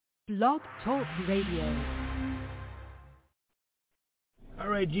Blog Talk Radio. All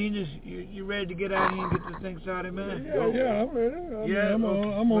right, Genius, you ready to get out here and get this thing started, man? Yeah, I'm ready. I'm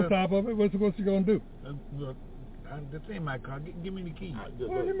on top of it. What's you gonna do? Look, this ain't my car. Give me the keys.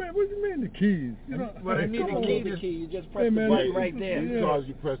 What do you mean the keys? Well, I need the key. You just press the button right there. Because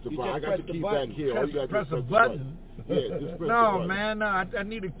you press the button. I got the key back here. All you got to press do the is button. Yeah, just press the No, button. man, no. I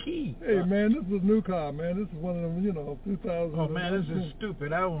need a key. Hey, man, this is a new car, man. This is one of them, 2000. Oh, man, this is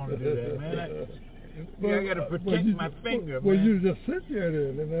stupid. I don't want to do that, man. I got to protect my finger, well, man. you just sit there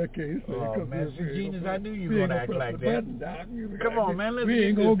then, in that case. Oh, man, see, Genius, I knew you were going to act like that. Come on, man, let's we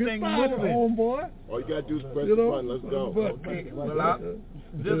ain't get gonna this get thing started, moving. homeboy. All you got to do is press the button. Let's go. Okay, well,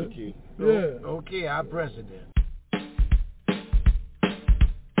 this the key. Yeah. Okay, I'll press it then.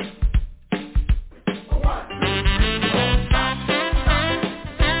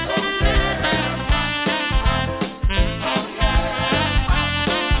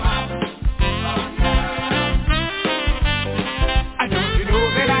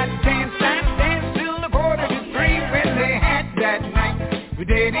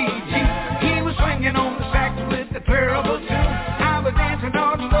 He was swinging on the sax with the terrible tune. I was dancing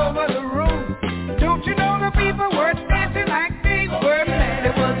all over the room. Don't you know the people were dancing like they were mad?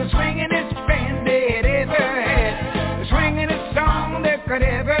 It was the swingin'est band they had ever had. The swingin'est song there could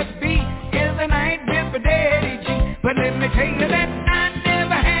ever be is the night with Daddy G. But let me tell you that I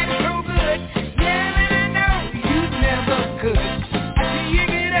never had it so good. Yeah, and I know you never could. I see you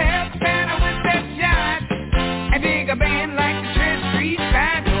get a help banner with that jive and dig a band like the Church Street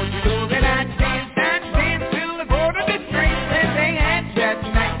Five. Don't you know that I danced till the quarter to three when they had that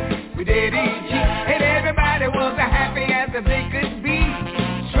night with Daddy G. And everybody was as happy as they could be,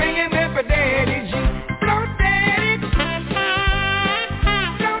 swinging with a Daddy G. Blow Daddy,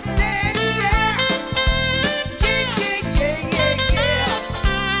 blow Daddy, yeah. Yeah, yeah, yeah, yeah, yeah.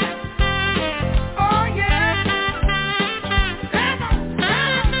 Oh, yeah. Come on, blow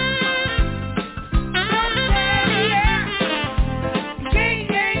Daddy, yeah. Yeah,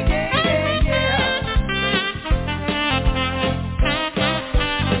 yeah, yeah, yeah, yeah.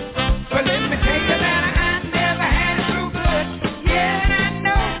 Well, let me tell you that I never had it so good. Yeah, and I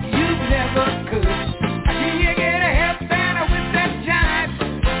know you never could. I see you get a help banner with that jive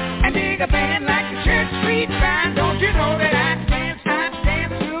and dig a band like the Church Street Five. Don't you know that I danced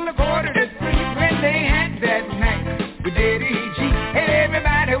till the quarter to three when they had that night with Daddy G. And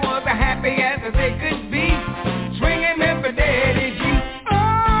everybody was as happy as they could be, swinging with a Daddy G.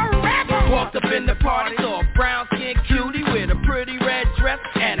 Oh, rapper! Walked up in the party, saw a brown-skinned cutie with a pretty red dress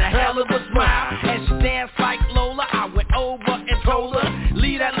and a hell of a smile. And she danced like Lola. I went over and told her,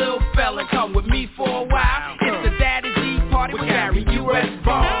 leave that little fella, come with me for a while. It's the Daddy G party with Gary U.S.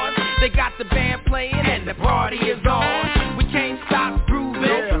 bars. They got the band playing and the party is on. We can't stop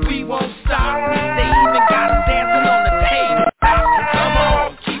grooving, we won't stop. They even got us dancing on the table. Come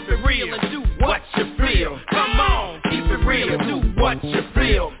on, keep it real and do what you feel. Come on, keep it real and do what you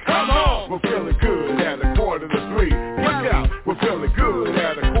feel. Come on. We're feeling good at a quarter to three. Look out, we're feeling good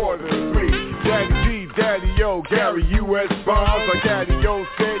at a quarter to three. Daddy G, Daddy O, Gary U.S. Bonds. Like Daddy O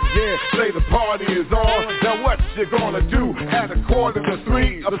said, yeah, say the party is on. Now what you gonna do at a quarter to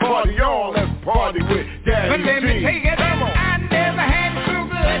three? A party on, let's party with Daddy But let me G. tell you that I never had it so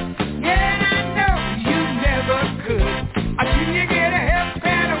good. Yeah, and I know you never could. I see you get a help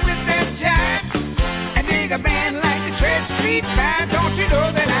banner with that jive and dig a band like the Church Street Five. Don't you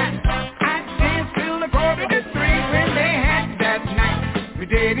know that I danced till the quarter to three when they had that night with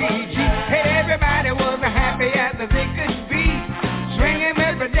Daddy G. And everybody was as happy as they could be, swinging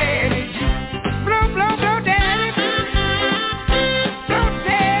with the Daddy G. Blow, blow, blow, Daddy. Blow,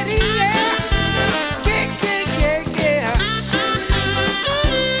 Daddy, yeah. Yeah, yeah, yeah, yeah.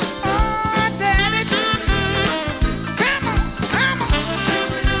 Oh, Daddy. Come on, come on.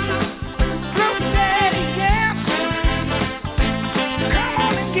 Blow, Daddy, yeah. Come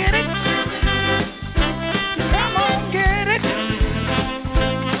on and get it. Come on, get it.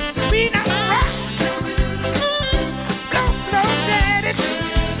 Speed up the rock. Blow, blow, Daddy.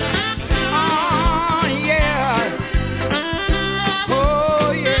 Oh, yeah.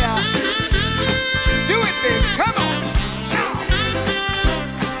 Oh, yeah. Do it, baby. Come on.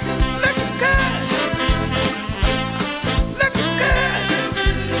 Looking good. Looking good.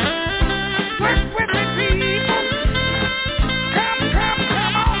 Work with me, people.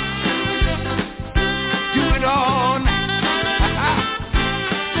 Come on. Do it all night.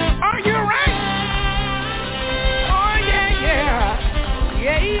 Are you right? Oh, yeah, yeah.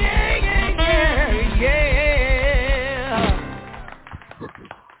 Yeah, yeah, yeah, yeah, yeah.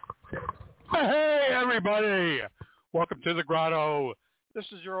 Hey, everybody! Welcome to the Grotto. This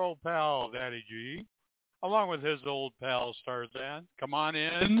is your old pal, Daddy G, along with his old pal, Starzan. Come on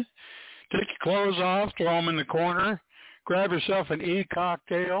in, take your clothes off, throw them in the corner, grab yourself an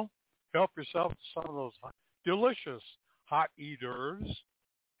e-cocktail, help yourself to some of those delicious hot hors d'oeuvres,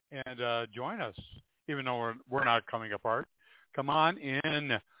 and join us, even though we're not coming apart. Come on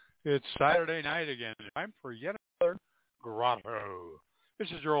in. It's Saturday night again. Time for yet another Grotto. This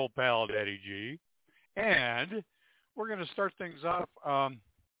is your old pal, Daddy G, and we're going to start things off.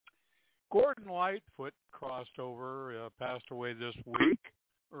 Gordon Lightfoot crossed over, passed away this week,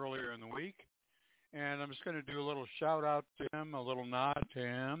 earlier in the week. And I'm just going to do a little shout out to him, a little nod to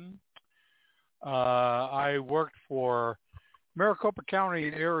him. I worked for Maricopa County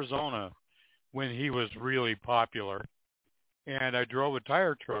in Arizona when he was really popular. And I drove a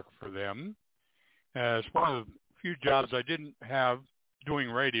tire truck for them. It's one of the few jobs I didn't have doing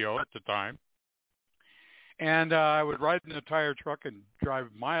radio at the time. And I would ride in the tire truck and drive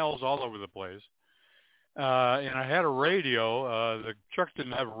miles all over the place. And I had a radio. The truck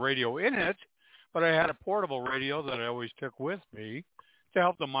didn't have a radio in it, but I had a portable radio that I always took with me to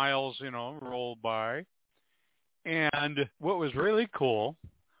help the miles, roll by. And what was really cool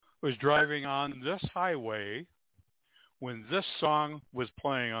was driving on this highway when this song was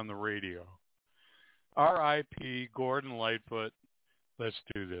playing on the radio. R.I.P. Gordon Lightfoot. Let's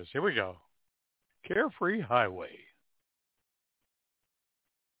do this. Here we go. Carefree Highway.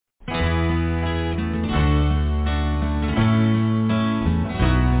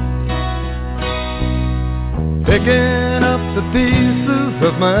 Picking up the pieces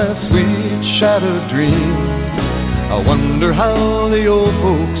of my sweet shattered dream, I wonder how the old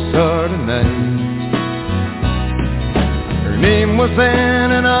folks are tonight. Her name was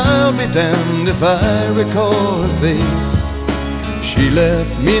Anne, and I'll be damned if I recall her face. She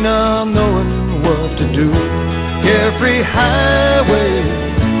left me not knowing what to do. Carefree highway,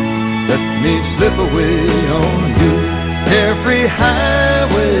 let me slip away on you. Carefree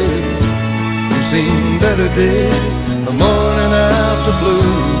highway, you've seen better days, the morning after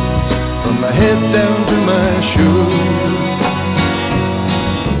blues, from my head down to my shoes.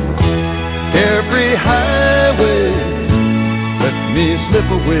 Carefree highway, let me slip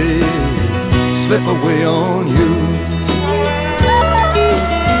away on you.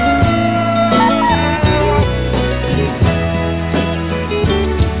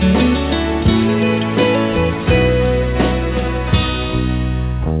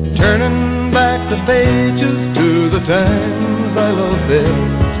 Turning back the pages to the times I loved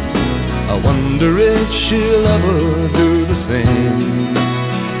best, I wonder if she'll ever do the same.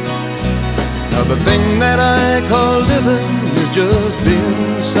 Now the thing that I call living is just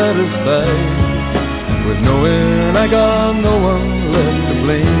being satisfied with knowing I got no one left to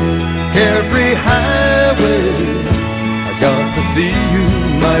blame. Carefree highway, I got to see you,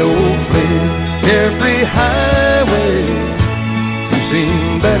 my old flame. Carefree highway,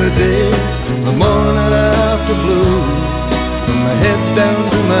 seen better days, the morning after blues, from my head down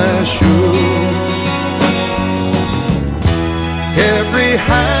to my shoes. Carefree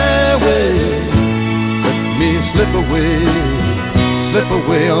highway, let me slip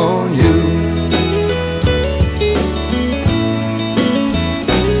away on you.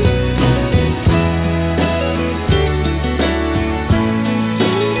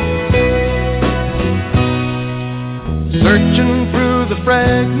 Searching through the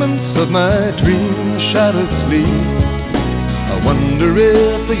fragments of my dream-shattered sleep, I wonder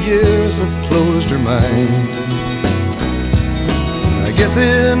if the years have closed her mind. I guess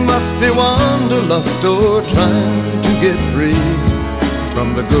it must be wanderlust or trying to get free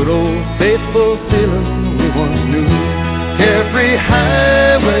from the good old faithful feeling we once knew. Carefree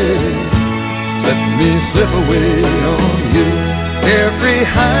highway, let me slip away on you. Carefree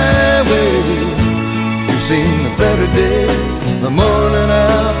highway, you've seen the better days, the morning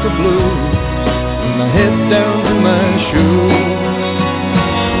after blues, from my head down to my shoes.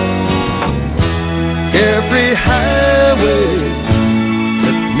 Carefree highway,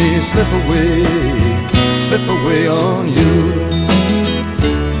 let me slip away on you.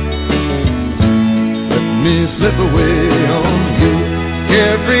 Let me slip away on you.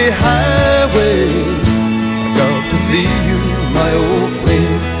 Carefree highway, I got to see you, my old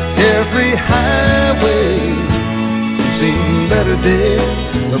flame. Carefree highway, you've seen better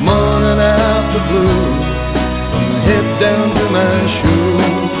days, the morning after blues, from my head down to my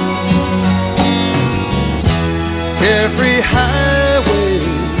shoes. Carefree highway,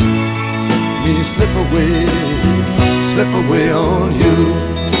 let me slip away on you.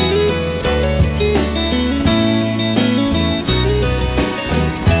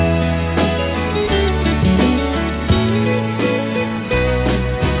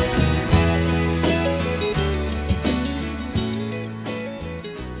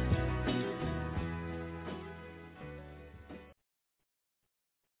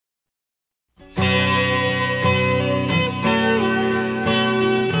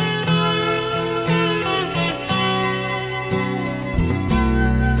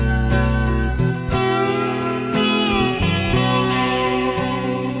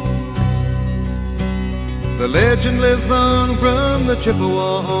 legend lives on from the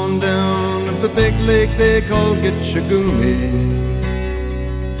Chippewa on down of the big lake they call Gitchagumi.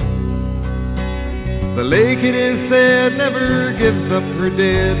 The lake, it is said, never gives up her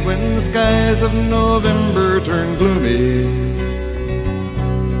dead when the skies of November turn gloomy.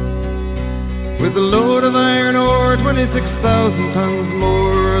 With a load of iron ore, 26,000 tons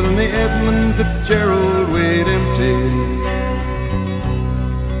more than the Edmund Fitzgerald weighed empty.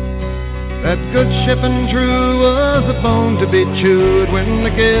 That good ship and true was a bone to be chewed when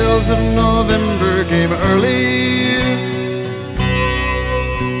the gales of November came early.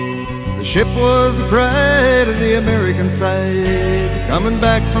 The ship was the pride of the American side, coming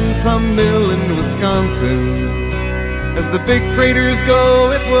back from some mill in Wisconsin. As the big freighters go,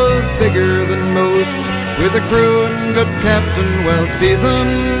 it was bigger than most, with a crew and good captain well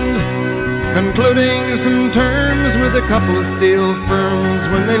seasoned, concluding some terms with a couple of steel firms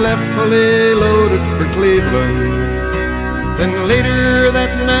when they left fully loaded for Cleveland. Then later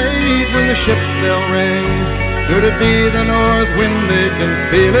that night when the ship's bell rang, could it be the north wind they'd been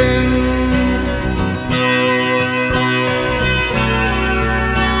feeling?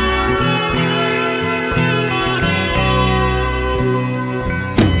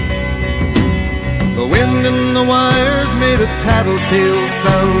 The wind in the wires made a tattletale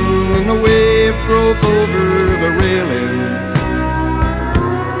sound, and the wave broke over the railing.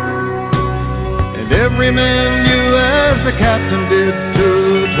 And every man knew, as the captain did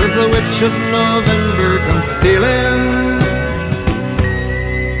too, 'twas the witch of November come stealing.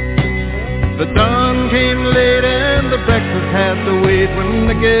 The dawn came late and the breakfast had to wait when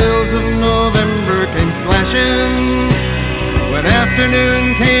the gales of November came slashing. When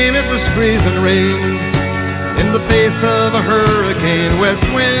afternoon came, it was freezing rain in the face of a hurricane west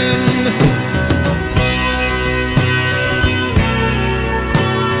wind.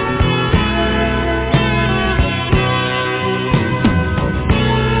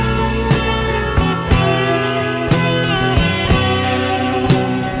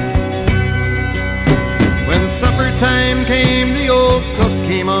 When supper time came, the old cook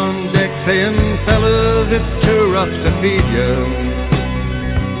came on deck saying, "Fellas, it's too rough to feed you."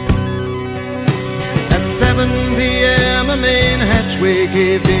 At 7 p.m. a main hatchway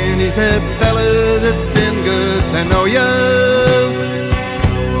caved in. He said, "Fellas, it's been good to know ya."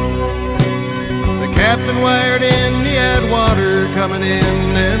 The captain wired in, he had water coming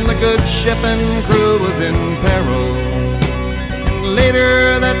in, and the good ship and crew was in peril. And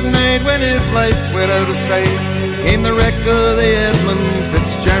later that night when his life went out of sight, came the wreck of the Edmund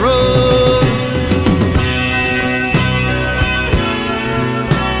Fitzgerald.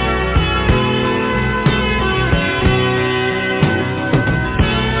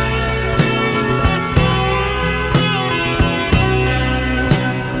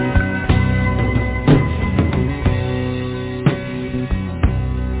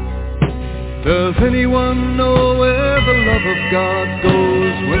 Does anyone know where the love of God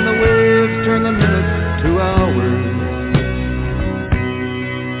goes when the waves turn the minutes to hours?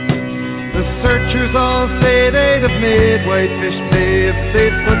 The searchers all say they'd have made Whitefish Bay if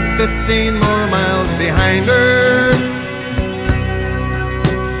they'd put 15 more miles behind her.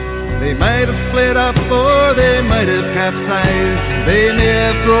 They might have split up or they might have capsized. They may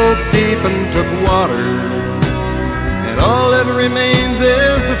have drove deep and took water. And all that remains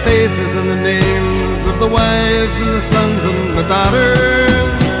is the faces and the names of the wives and the sons and the daughters.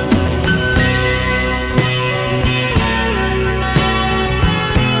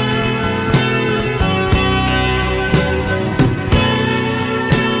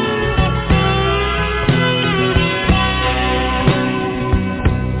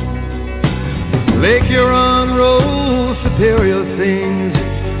 Lake Huron rolls Superior sings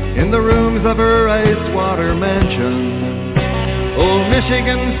in the rooms of her ice water mansion. Old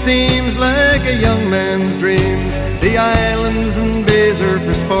Michigan seems like a young man's dream. The islands and bays are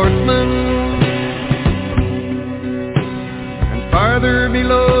for sportsmen. And farther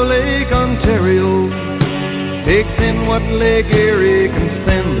below, Lake Ontario takes in what Lake Erie can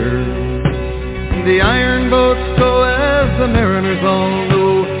send her. And the iron boats go, as the mariners all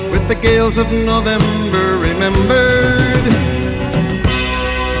know, with the gales of November remembered.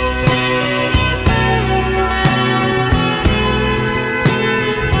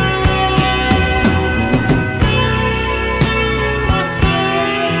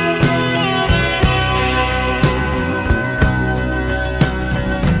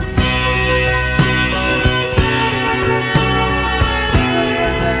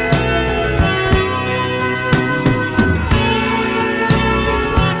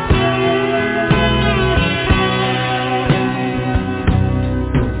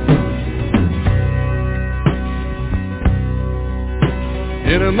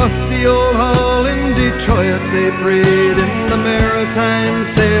 In a musty old hall in Detroit, they prayed in the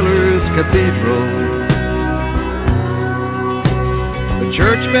Maritime Sailors' Cathedral. The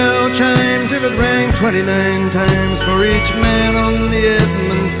church bell chimed till it rang 29 times for each man on the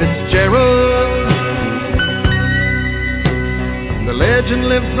Edmund Fitzgerald. The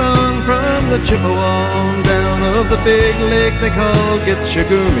legend lives on from the Chippewa on down of the big lake they call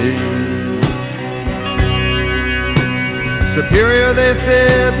Gitchagumi. Superior, they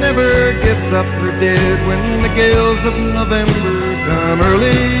said, never gets up for dead when the gales of November come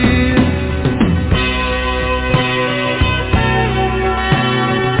early.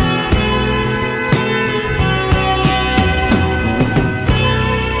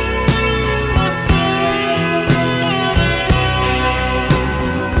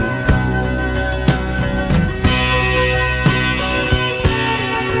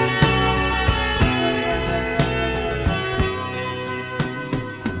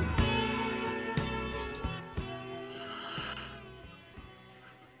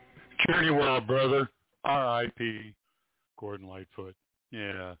 Journey well, brother. R.I.P. Gordon Lightfoot.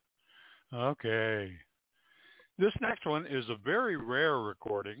 Yeah. Okay. This next one is a very rare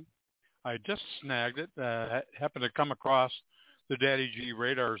recording. I just snagged it. Happened to come across the Daddy G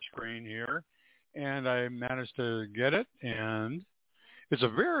radar screen here, and I managed to get it. And it's a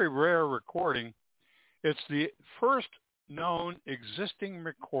very rare recording. It's the first known existing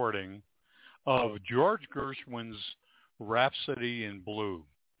recording of George Gershwin's Rhapsody in Blue.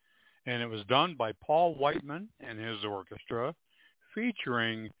 And it was done by Paul Whiteman and his orchestra,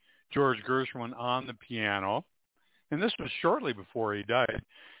 featuring George Gershwin on the piano. And this was shortly before he died.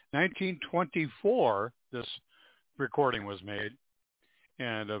 1924, this recording was made.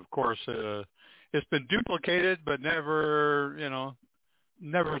 And, of course, it's been duplicated, but never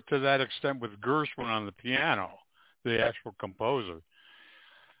to that extent with Gershwin on the piano, the actual composer.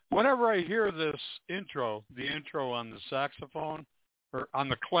 Whenever I hear this intro, the intro on the saxophone, or on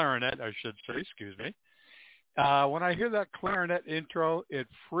the clarinet, I should say, excuse me. When I hear that clarinet intro, it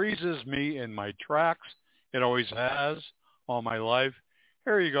freezes me in my tracks. It always has all my life.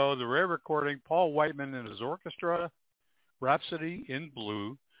 Here you go, the rare recording, Paul Whiteman and his orchestra, Rhapsody in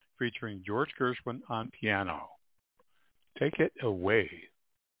Blue, featuring George Gershwin on piano. Take it away.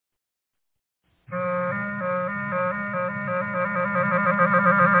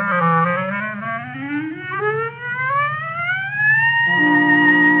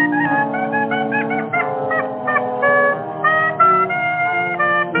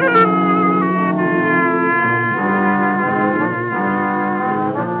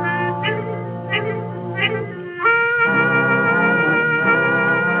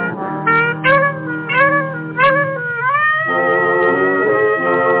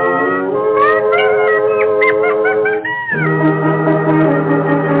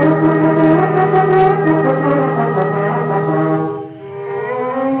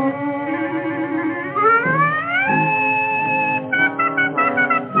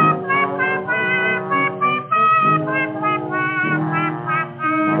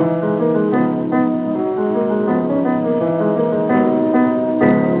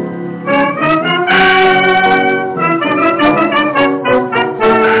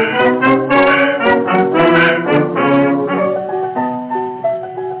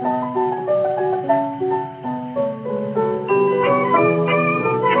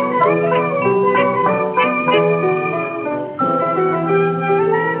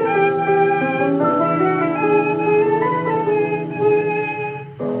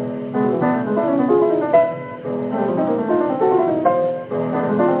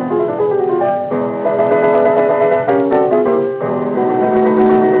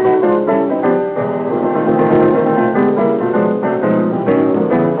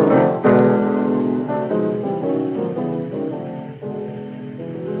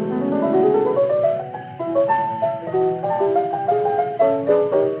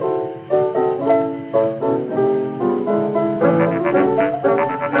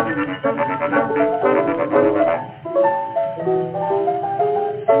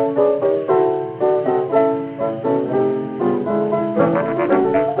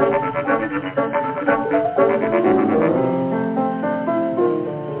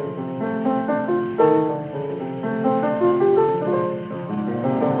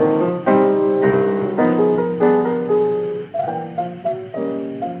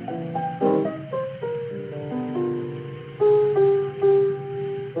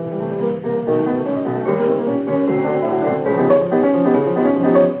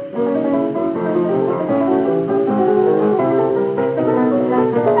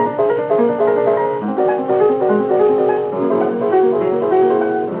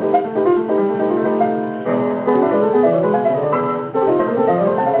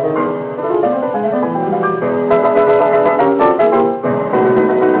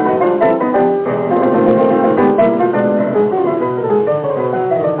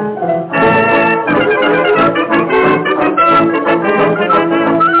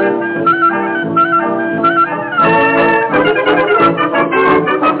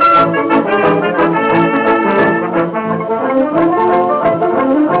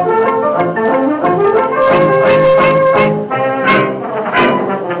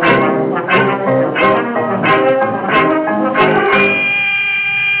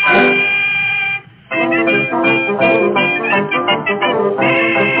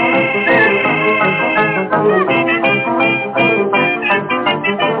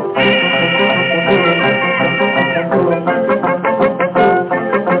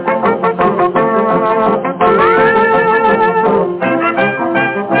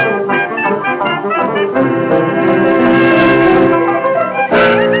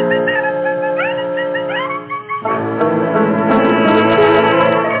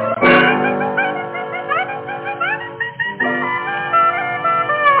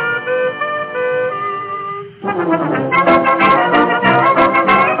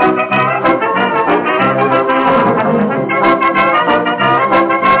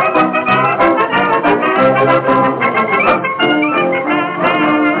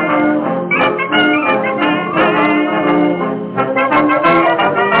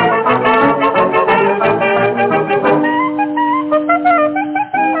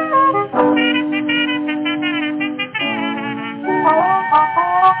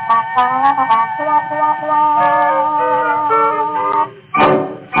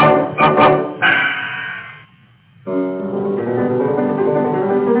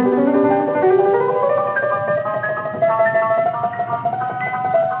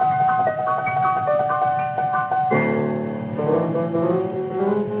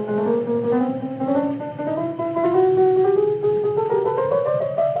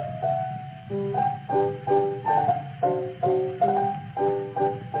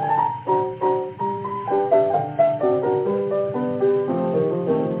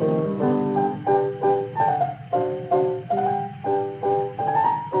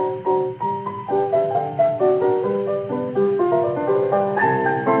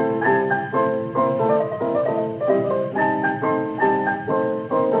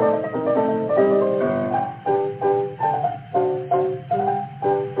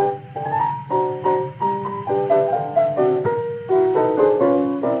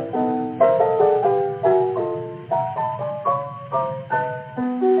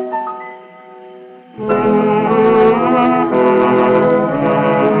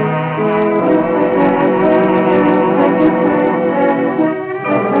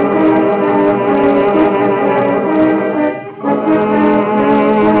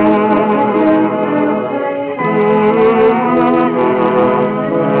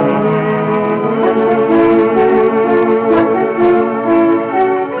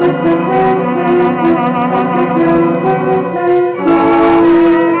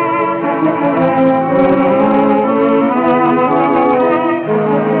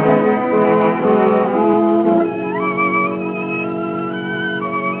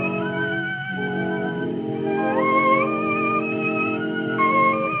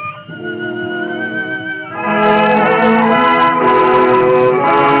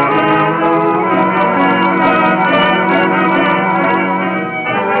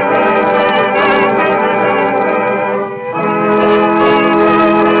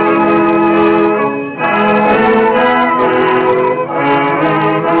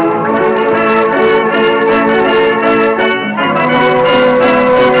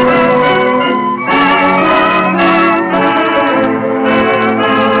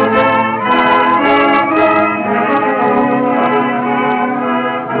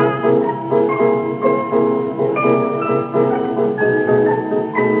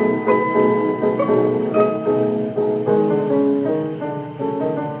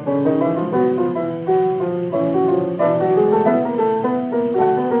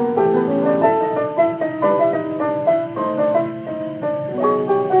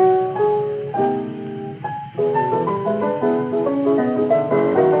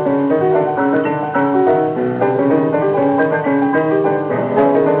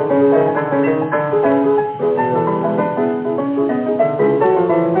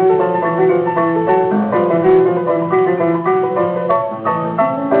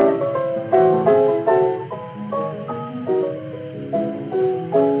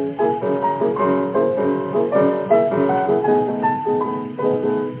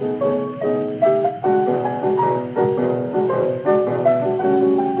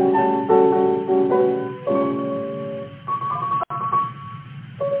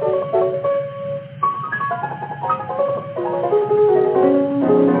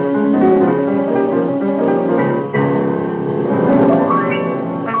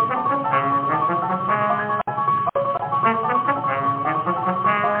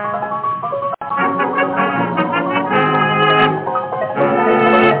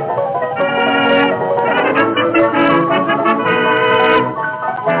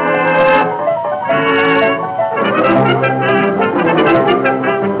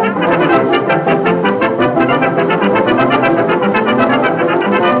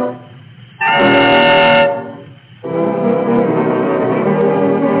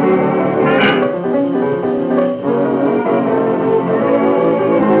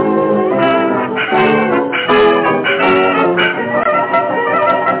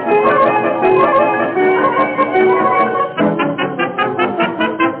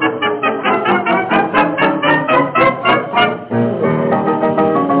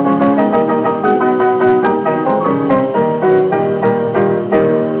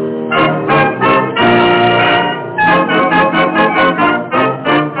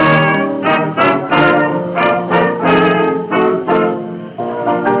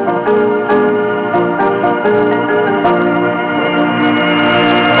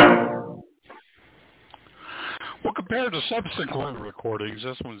 compared to subsequent recordings,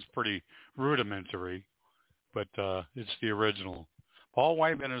 this one's pretty rudimentary, but it's the original. Paul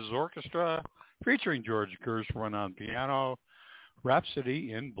Whiteman and his orchestra, featuring George Gershwin on piano,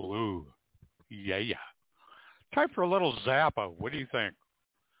 Rhapsody in Blue. Yeah. Time for a little Zappa. What do you think?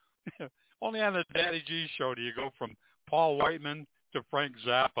 Only on the Daddy G show do you go from Paul Whiteman to Frank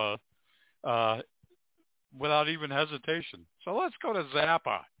Zappa without even hesitation. So let's go to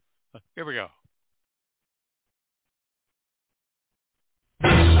Zappa. Here we go.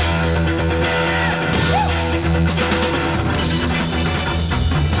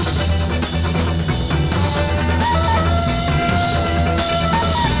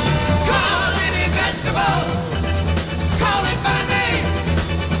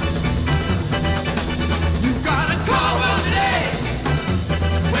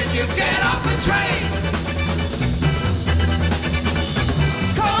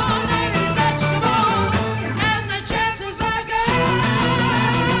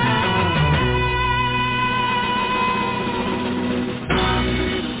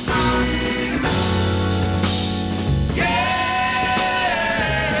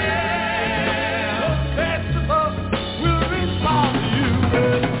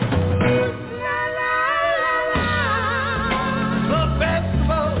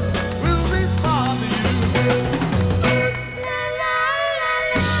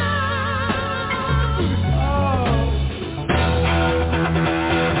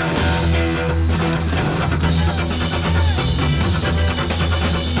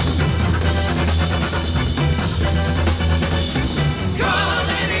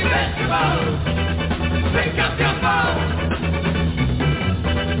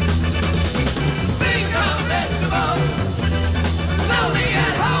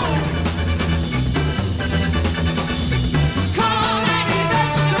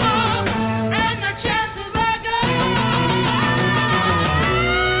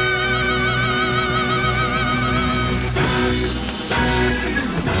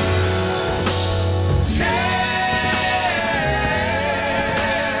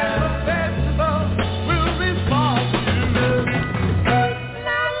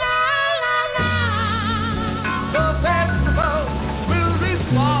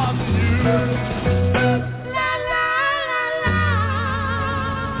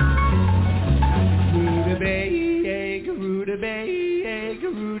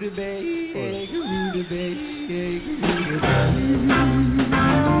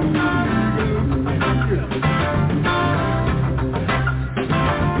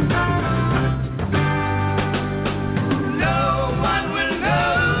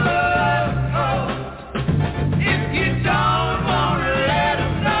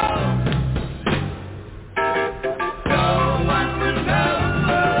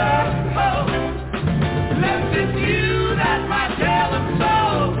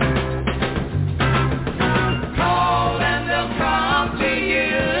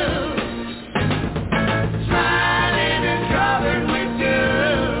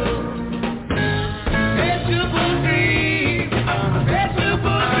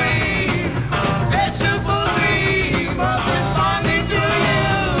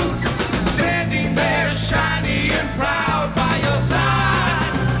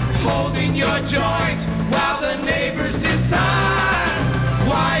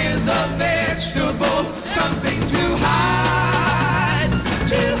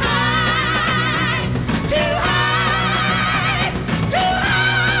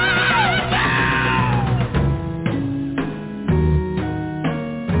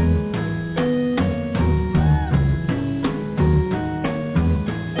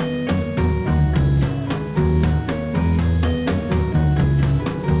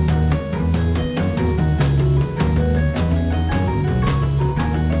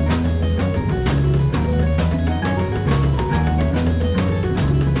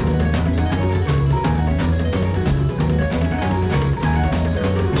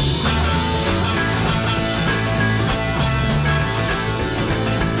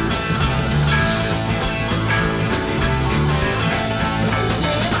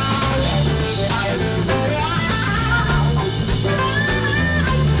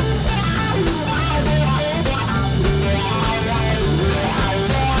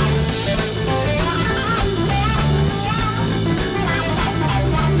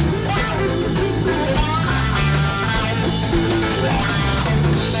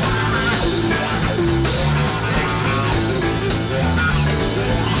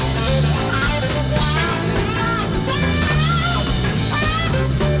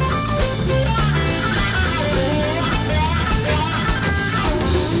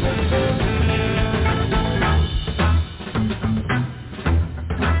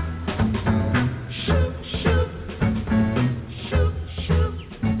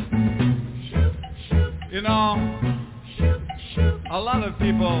 lot of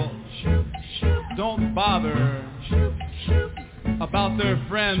people don't bother about their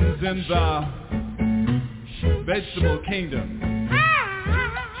friends in the vegetable kingdom.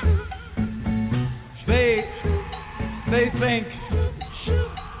 They think,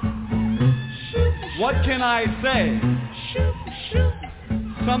 what can I say?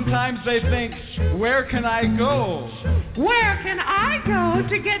 Sometimes they think, where can I go? Where can I go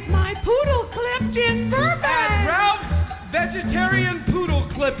to get my poodle clipped in Burbank? At Ralph's Vegetarian Poodle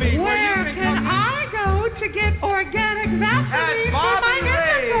Clipping. Where can I go to get organic Vaseline for my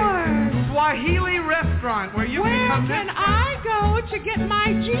intercourse? Swahili restaurant where you can come. Where can I go to get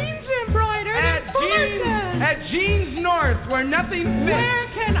my jeans embroidered in Fullerton? At Jeans North where nothing fits. Where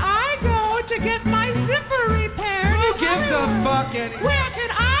can I go to get my zipper repaired? Who gives a fuck? Where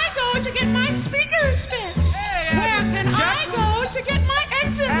can I go to get my speakers fixed? Where can I go to get my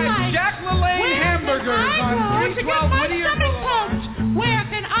exit lights? Jack LaLanne Hamburgers on 312 Whittier Boulevard. Where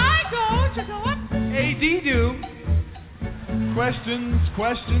can I go to go up? Hey, Dee-Doo. Questions,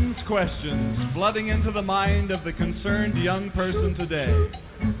 questions, questions, flooding into the mind of the concerned young person today.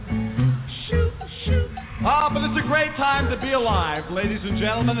 But it's a great time to be alive, ladies and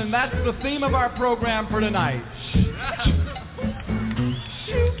gentlemen, and that's the theme of our program for tonight.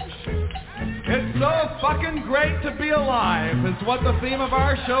 It's so fucking great to be alive is what the theme of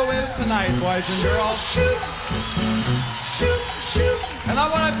our show is tonight, boys and girls. And I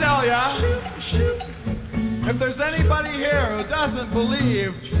want to tell ya, if there's anybody here who doesn't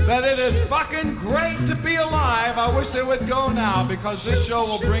believe that it is fucking great to be alive, I wish they would go now, because this show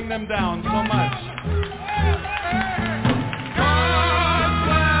will bring them down so much. God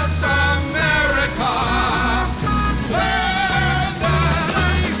bless America.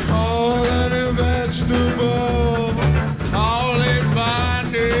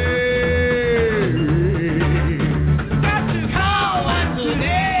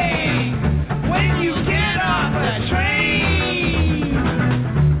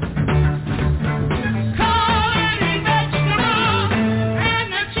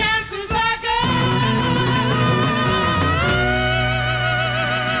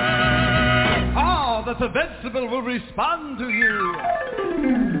 The vegetable will respond to you.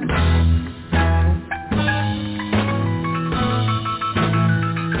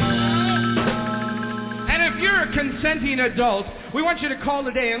 And if you're a consenting adult, we want you to call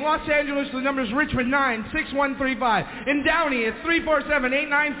today. In Los Angeles, the number is Richmond 96135. In Downey, it's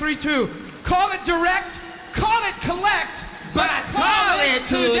 347-8932. Call it direct, call it collect, but call it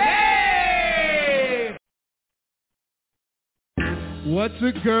today! What's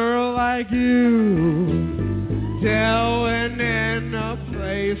a girl like you doing in a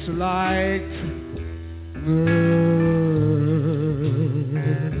place like this?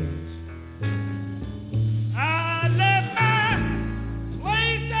 I left my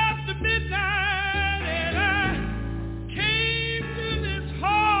place after midnight and I came to this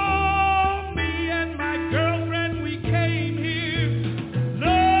hall. Me and my girlfriend, we came here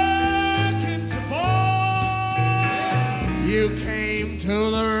looking to ball. You came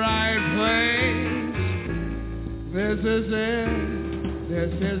to the right place. This is it.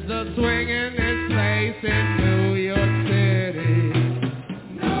 This is the swingin'est place in New York City.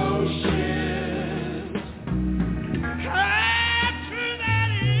 No shit. How true that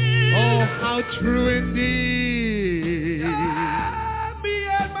is. Oh, how true indeed. Me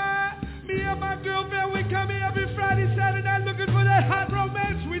and my girlfriend, we come here every Friday, Saturday night looking for that hot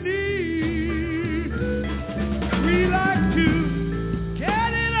romance we need. We like to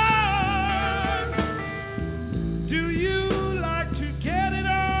get it on. Do you like to get it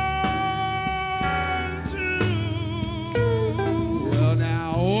on too? Well,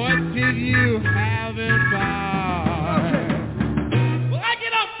 now, what did you have in mind? Well, I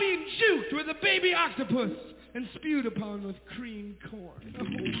get off being juked with a baby octopus and spewed upon with cream corn.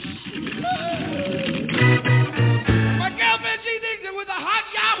 My girlfriend, she thinks it with a hot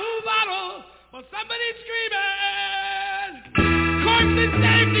Yahoo bottle. Well, somebody's screaming. Corks and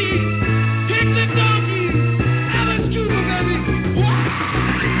safety, pigs and donkeys, Alice Cooper, baby.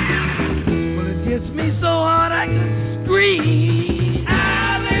 Wow. Well, it gets me so hard I could scream.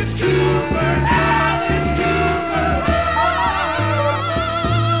 Alice Cooper, Alice Cooper.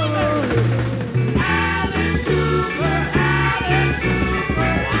 Alice Cooper, Alice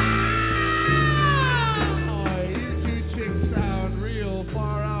Cooper. Oh, you two chicks sound real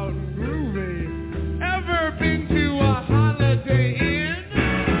far out and groovy. Ever been to a holiday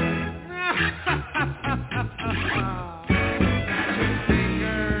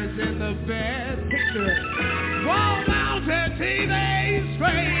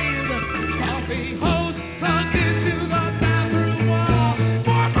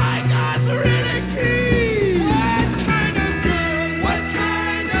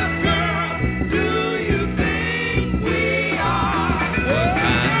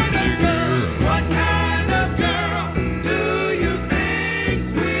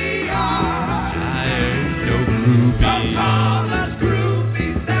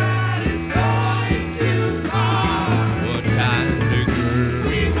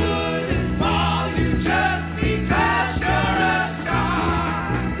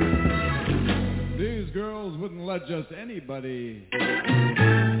let just anybody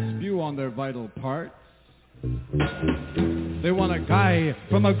spew on their vital parts. They want a guy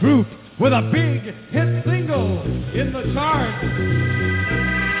from a group with a big hit single in the charts.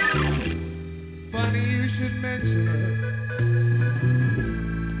 Funny you should mention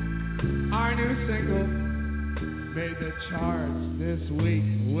it. Our new single made the charts this week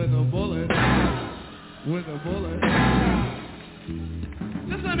with a bullet. With a bullet.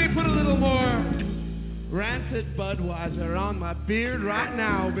 Just let me put a little more rancid Budweiser on my beard right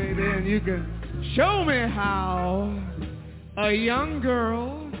now, baby, and you can show me how a young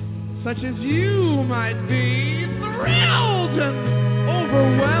girl such as you might be thrilled and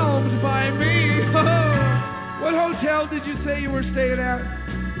overwhelmed by me. What hotel did you say you were staying at?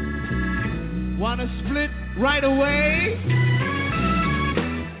 Want to split right away?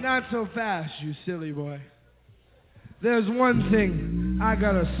 Not so fast, you silly boy. There's one thing I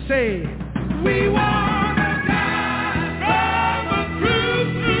gotta say. We want a guy from a group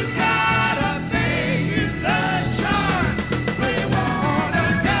who's got a thing in the charts. We want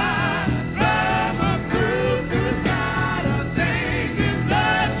a guy from a group who's got a thing in the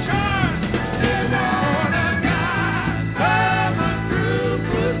charts. We want a guy from a group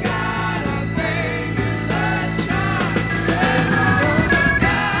who's got a thing in the charts. We want a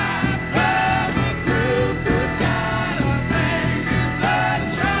guy from a group who's got a thing in the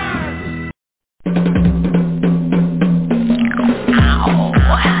charts.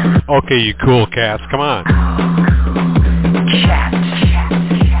 Okay, you cool cats, come on.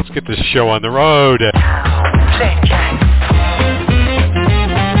 Let's get this show on the road. It's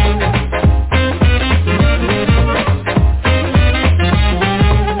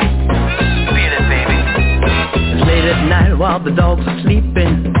late at night while the dogs are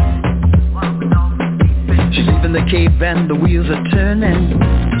sleeping. She's leaving the cave and the wheels are turning.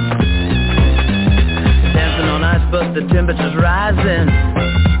 Dancing on ice but the temperature's rising.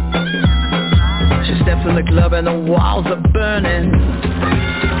 She steps in the club and the walls are burning.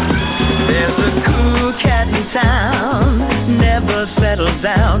 There's a cool cat in town, never settles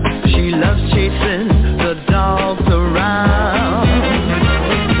down. She loves chasing the dogs around.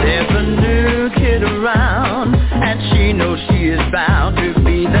 There's a new kid around, and she knows she is bound to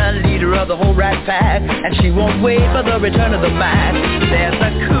be the leader of the whole rat pack, and she won't wait for the return of the Mac. There's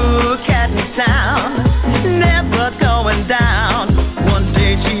a cool cat in town, never going down. One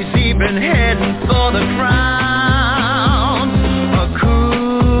day she's even heading for the crown. A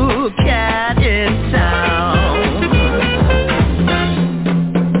cool cat in town.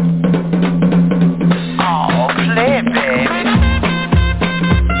 Oh, play, baby.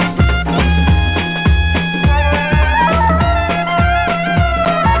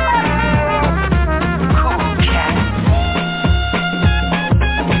 Cool cat.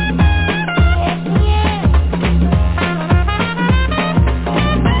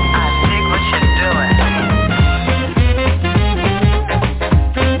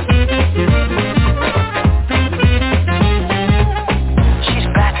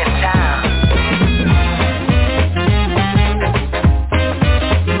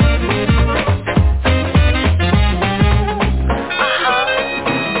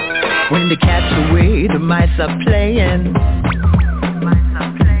 When the cat's away, the mice are playing.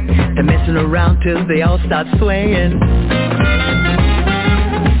 They're messing around till they all start swaying.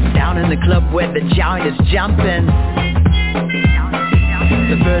 Down in the club where the giant is jumping,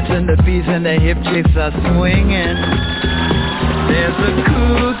 the birds and the bees and the hip chicks are swinging. There's a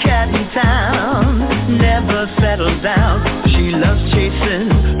cool cat in town, never settles down. She loves chasing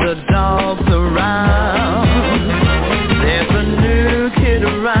the dogs around. There's a new kid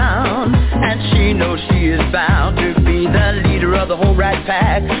around, and she knows she is bound to be the leader of the whole rat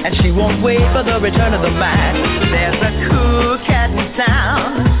pack, and she won't wait for the return of the Mac. There's a cool cat in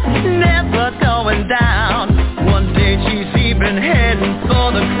town, never going down. One day she's even heading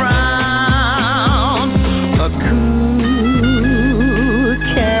for the crown. A cool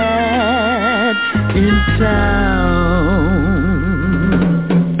cat in town.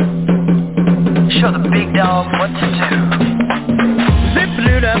 Show the big dog what to do.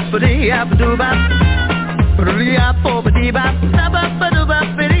 Zip-a-doo-da-ba-dee-a-ba-doo-bop, ba-doo-dee-a-bo-ba-dee-bop,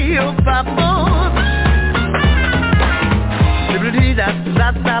 ba-ba-ba-doo-bop-ba-dee-oh-bop-bop.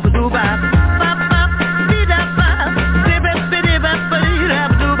 Zip-a-doo-da-ba-doo-bop, ba-ba-dee-da-bop,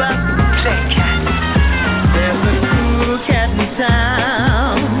 zip-a-dee-da-ba-dee-da-ba-doo-bop. Say cat. There's a cool cat in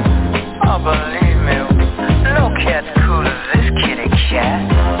town. Oh, believe me, no cat's cool as this kitty cat.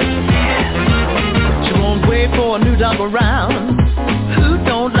 She won't wait for a new dog around. Who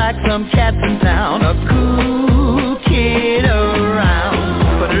don't like some cats in town? A cool kid around.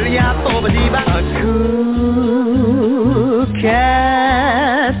 A cool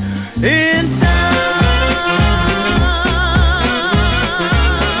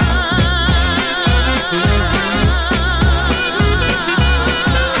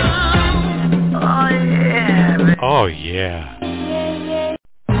Oh, yeah.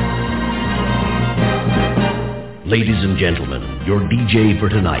 Ladies and gentlemen, your DJ for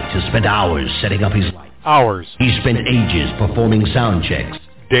tonight has spent hours setting up his light. Hours. He's spent ages performing sound checks.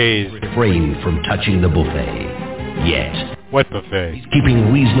 Days. Refrained from touching the buffet. Yet. What buffet? He's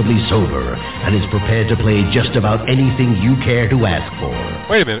keeping reasonably sober and is prepared to play just about anything you care to ask for.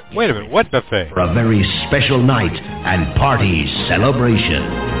 Wait a minute, what buffet? For a very special night and party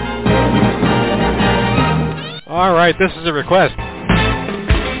celebration. All right, this is a request.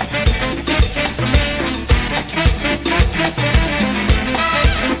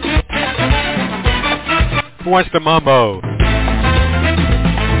 Who wants the mambo?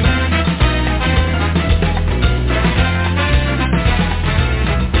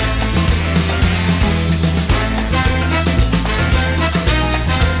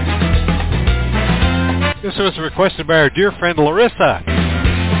 This was requested by our dear friend Larissa.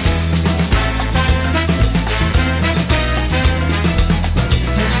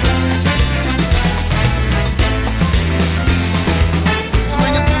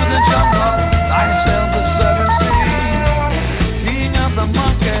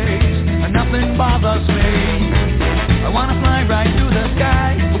 Bothers me. I wanna fly right to the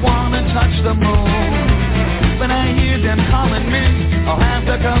sky, I wanna touch the moon. When I hear them calling me, I'll have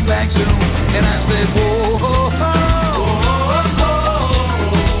to come back soon. And I said, whoa, whoa, whoa, whoa.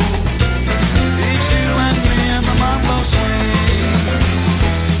 It's you and me and the mambo swing.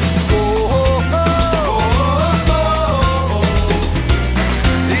 Whoa, whoa, whoa.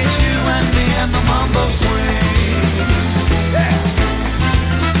 It's you and me and the mambo swing. Yeah.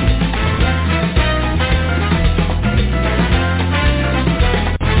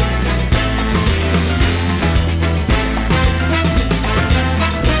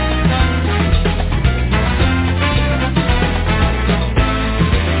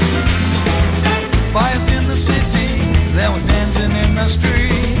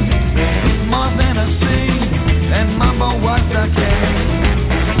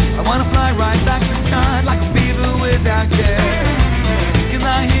 I wanna fly right back to time like a fever without care. 'Cause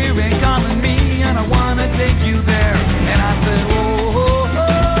I hear it calling me and I wanna take you there. And I said, oh, oh, oh,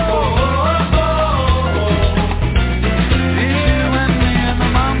 oh, oh, oh. It's you and me and the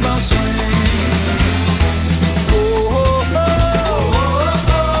mambo swing. Oh, oh, oh,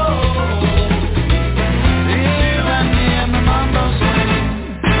 oh, oh. It's you and me and the mambo swing.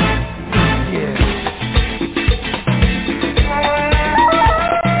 Yeah.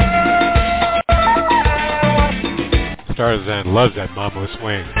 Starzan loves that mambo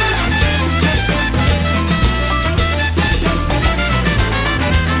swing.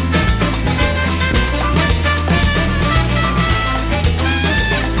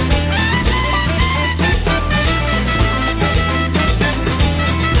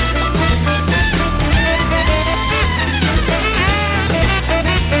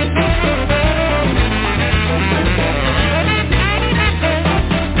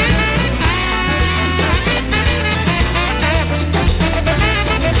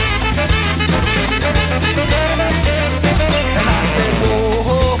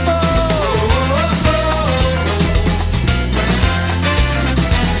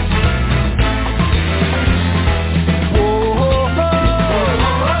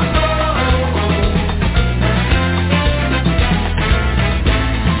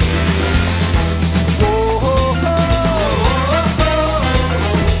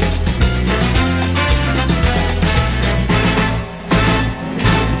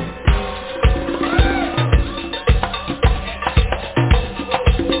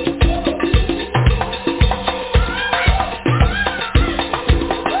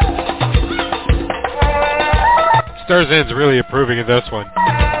 Starzan's really approving of this one.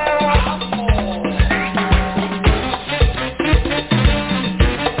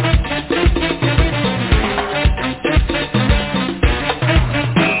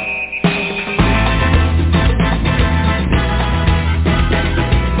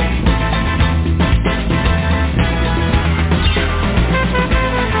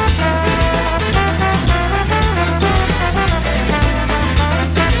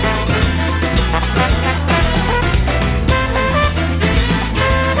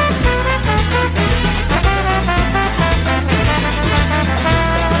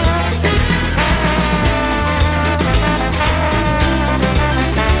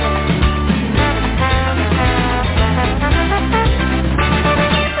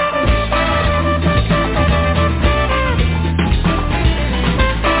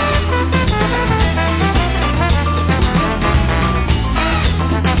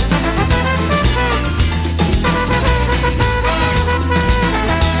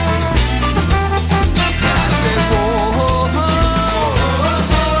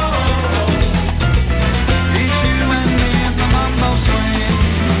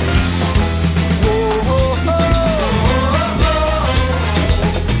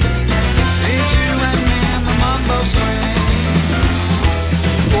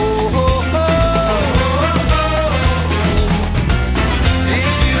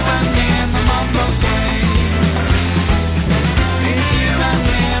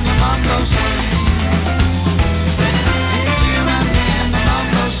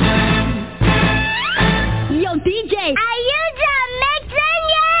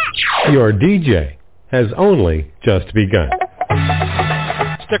 Your DJ has only just begun.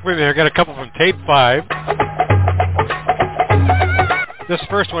 Stick with me. I got a couple from Tape 5. This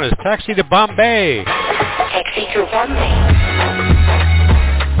first one is Taxi to Bombay. Taxi to Bombay.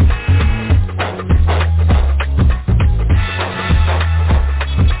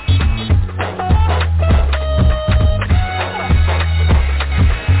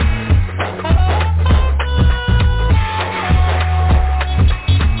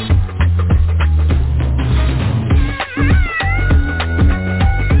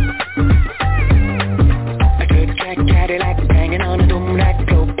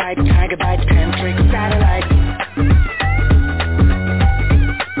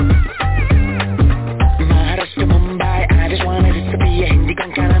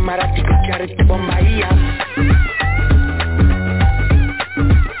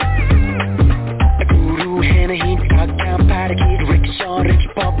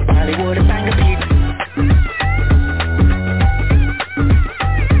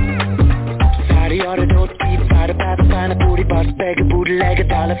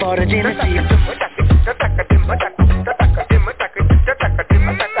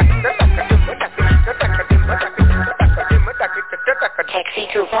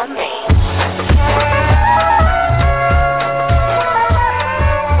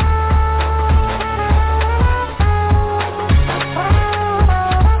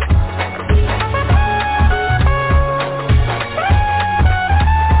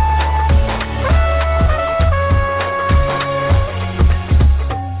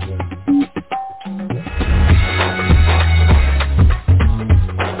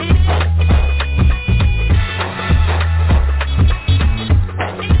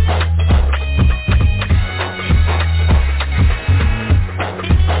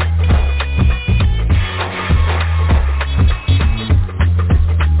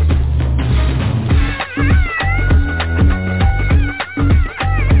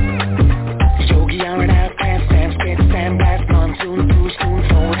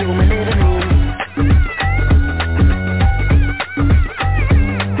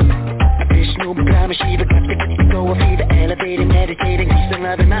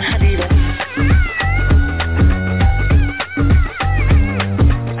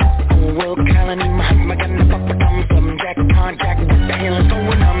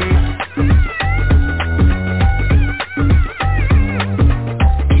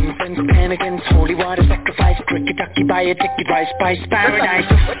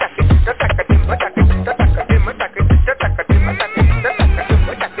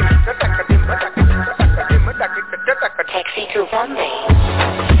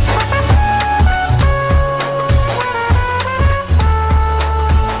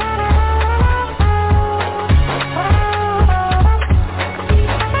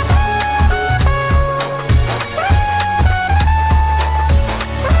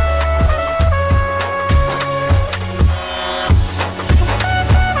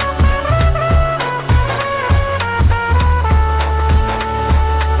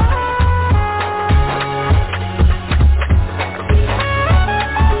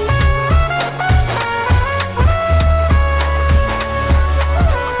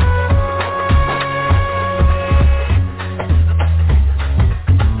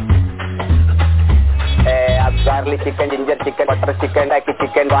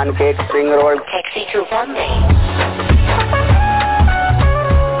 Cake, spring roll. Taxi to Bombay.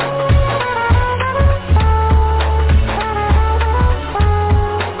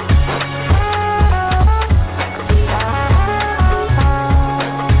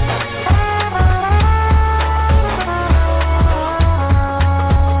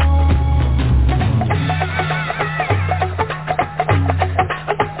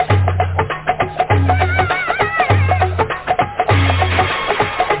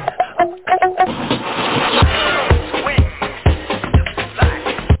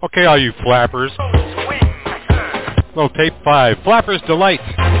 Okay, all you flappers. Little Tape 5. Flappers Delight.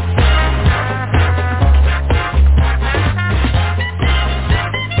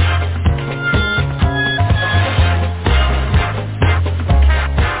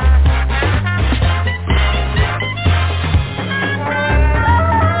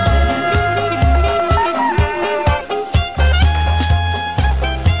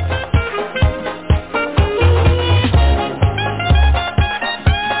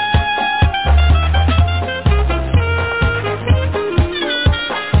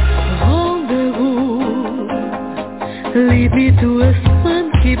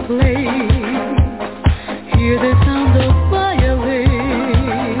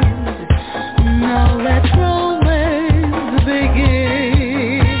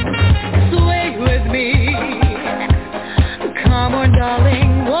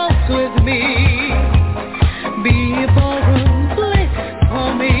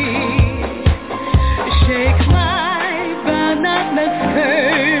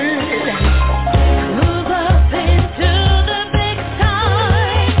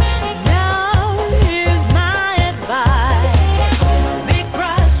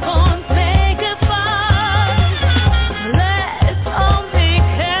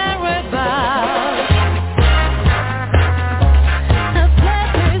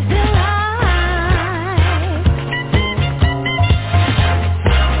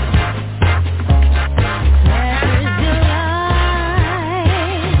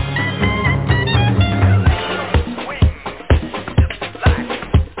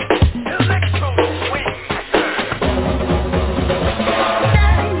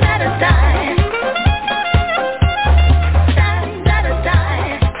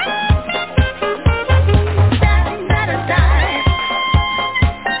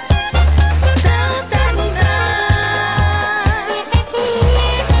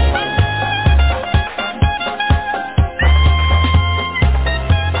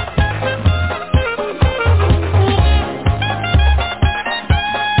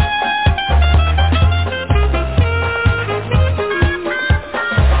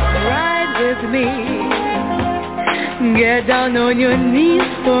 down on your knees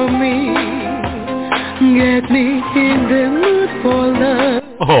for me. Get me in the mood for love.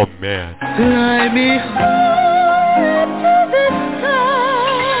 Oh, man. Fly me high to the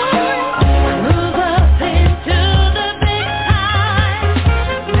sky. Move up into the big time.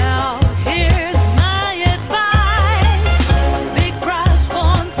 Now here's my advice. Big prize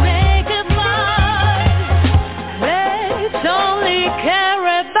won't make it mine. Let's only care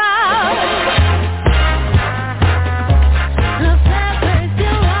about the feathers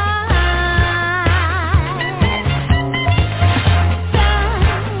you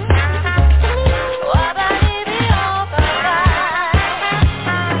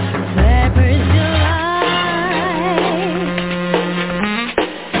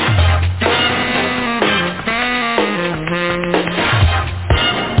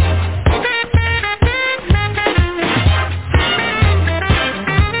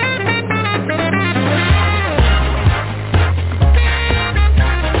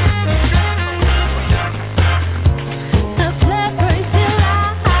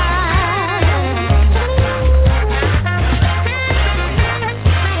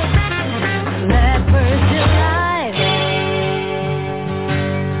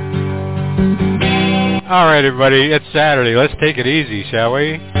All right, everybody, it's Saturday. Let's take it easy, shall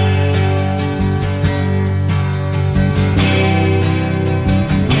we?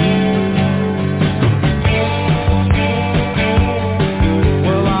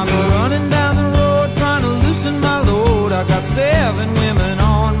 Well, I'm running down the road trying to loosen my load. I got 7 women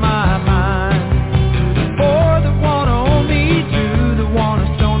on my mind. 4 that wanna own me, 2 that wanna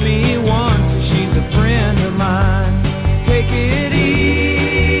stone me, 1 she's a friend of mine. Take it easy,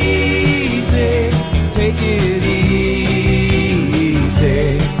 take it easy.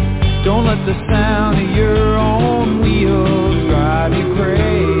 Don't let the sound of your own wheels drive you crazy.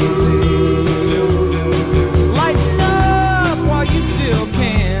 Lighten up while you still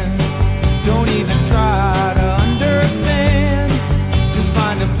can. Don't even try to understand. Just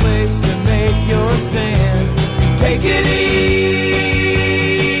find a place to make your stand. Take it easy.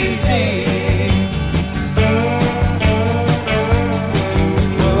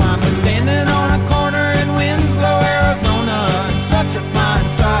 Well, I'm standing on a corner in Winslow, Arizona. Such a fine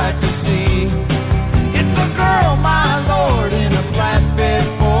sight to see. It's a girl, my lord, in a flatbed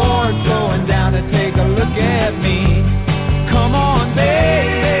Ford, slowing down to take a look at me. Come on, baby,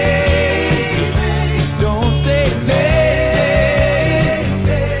 don't say baby.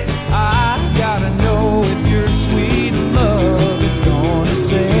 I gotta know if your sweet love is gonna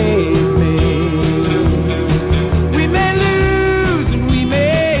save me. We may lose and we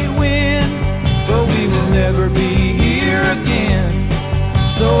may win, but we will never be here again.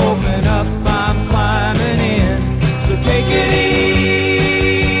 So open up, I'm climbing in. So take it easy.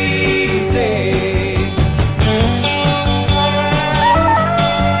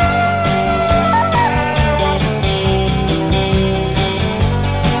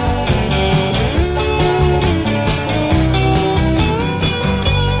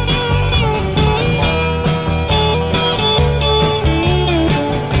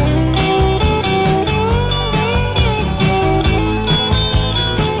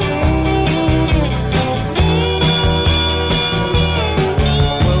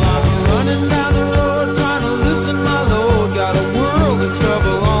 Well, I'm running down the road trying to loosen my load. Got a world of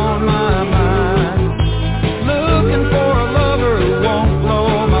trouble on my mind. Looking for a lover who won't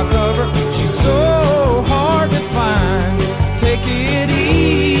blow my cover. She's so hard to find. Take it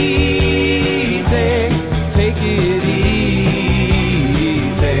easy, take it easy.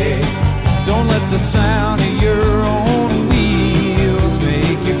 Don't let the sound of your own wheels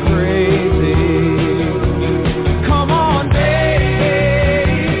make you crazy. Come on,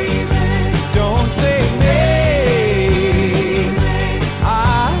 baby, don't say maybe. I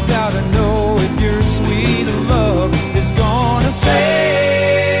gotta know if your sweet love is gonna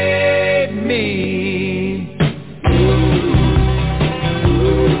save me.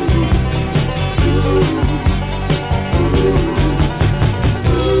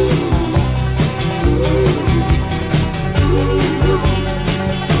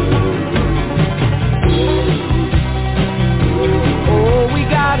 Oh, we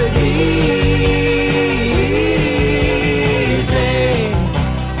got it easy.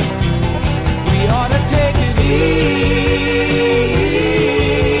 We ought to take it easy.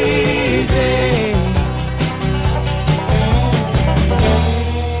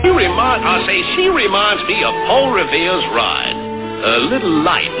 She reminds me of Paul Revere's Ride. A little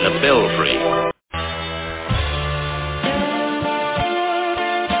light in the belfry.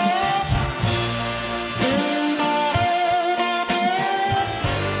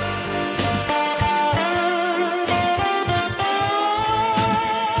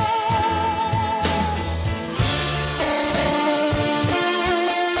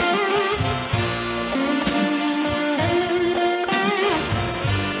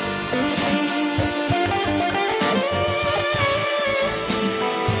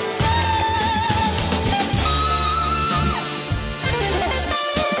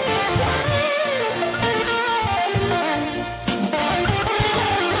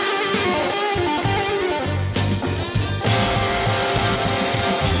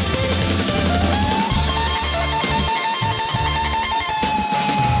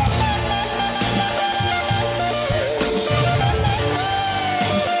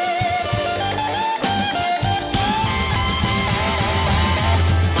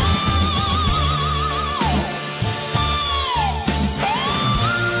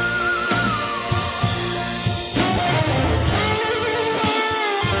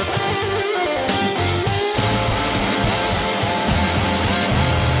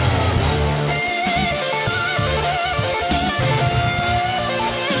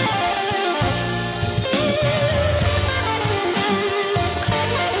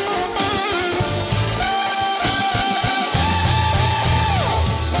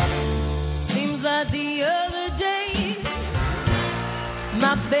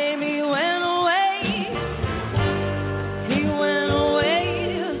 My baby went away. He went away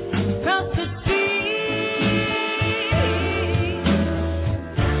across the sea.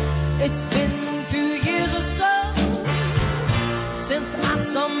 It's been 2 years or so since I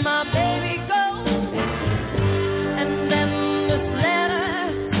saw my baby go. And then this letter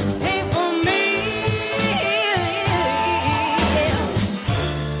came for me.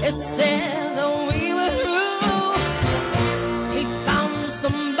 It said that we were through. He found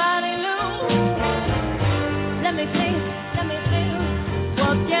somebody new. Let me think,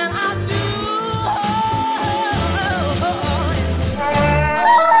 what can I do?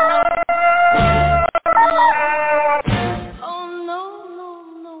 Oh no, no,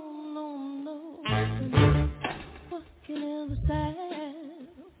 no, no, no. Walking in the sand,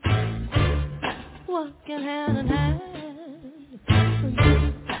 walking hand in hand.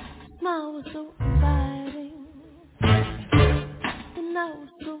 Smile was so exciting, and I was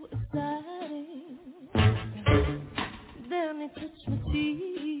so exciting. Then he touched my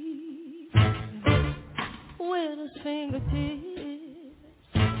teeth with his fingertips.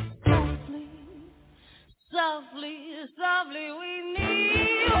 Softly, softly, softly we knew.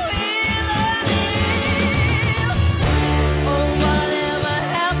 Oh, whatever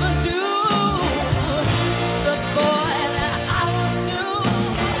happened to the boy that I was new?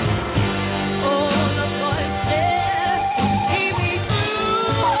 Oh, the boy said he'd be through.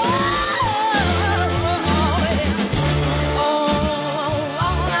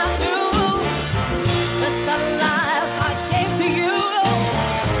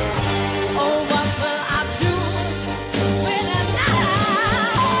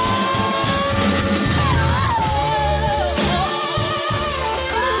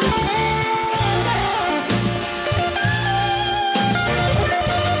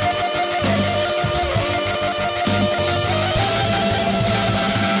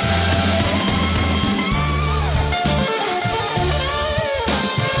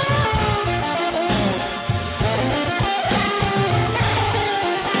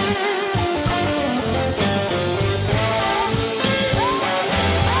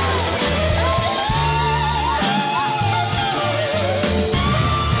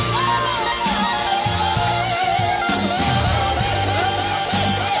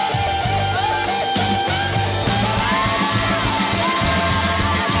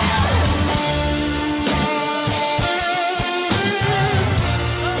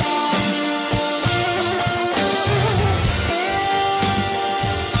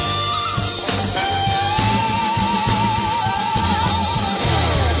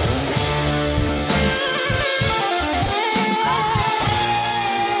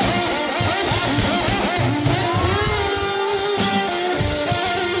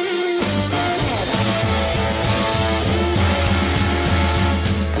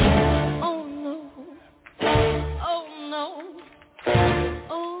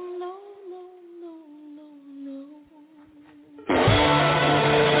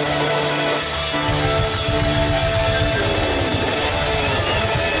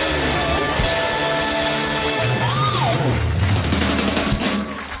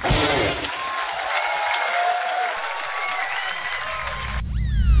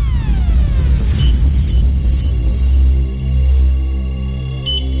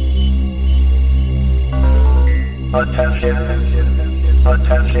 Attention,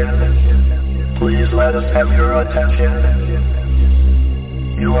 attention, please let us have your attention.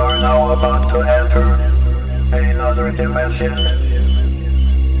 You are now about to enter another dimension.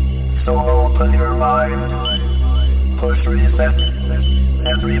 So open your mind, push reset,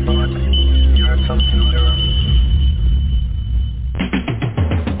 and reboot your computer.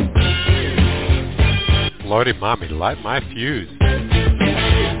 Lordy mommy, light my fuse.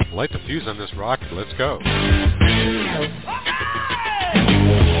 Light the fuse on this rocket. Let's go.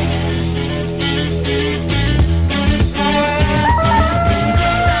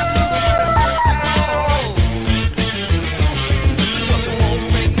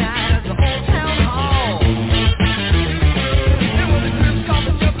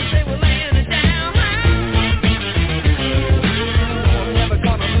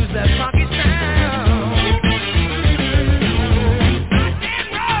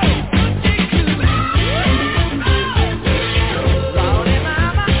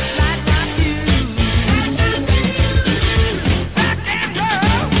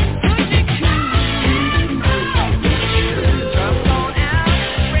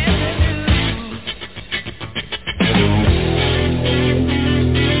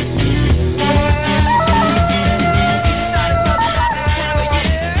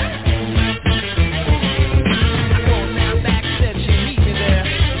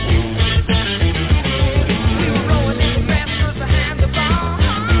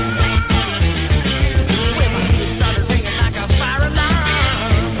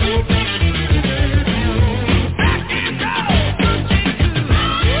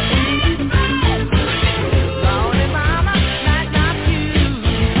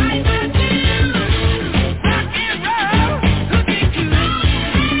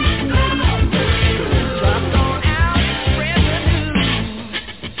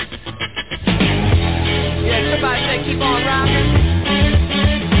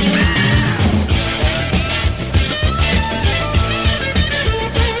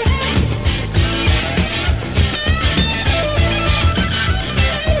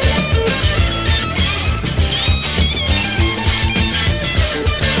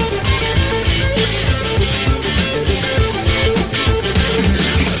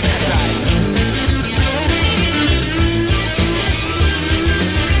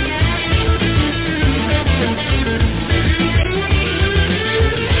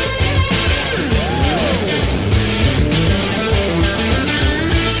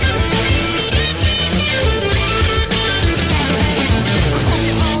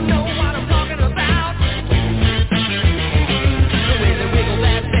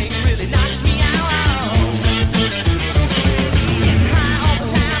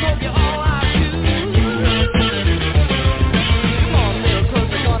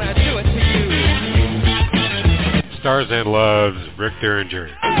 Starzan loves Rick Derringer.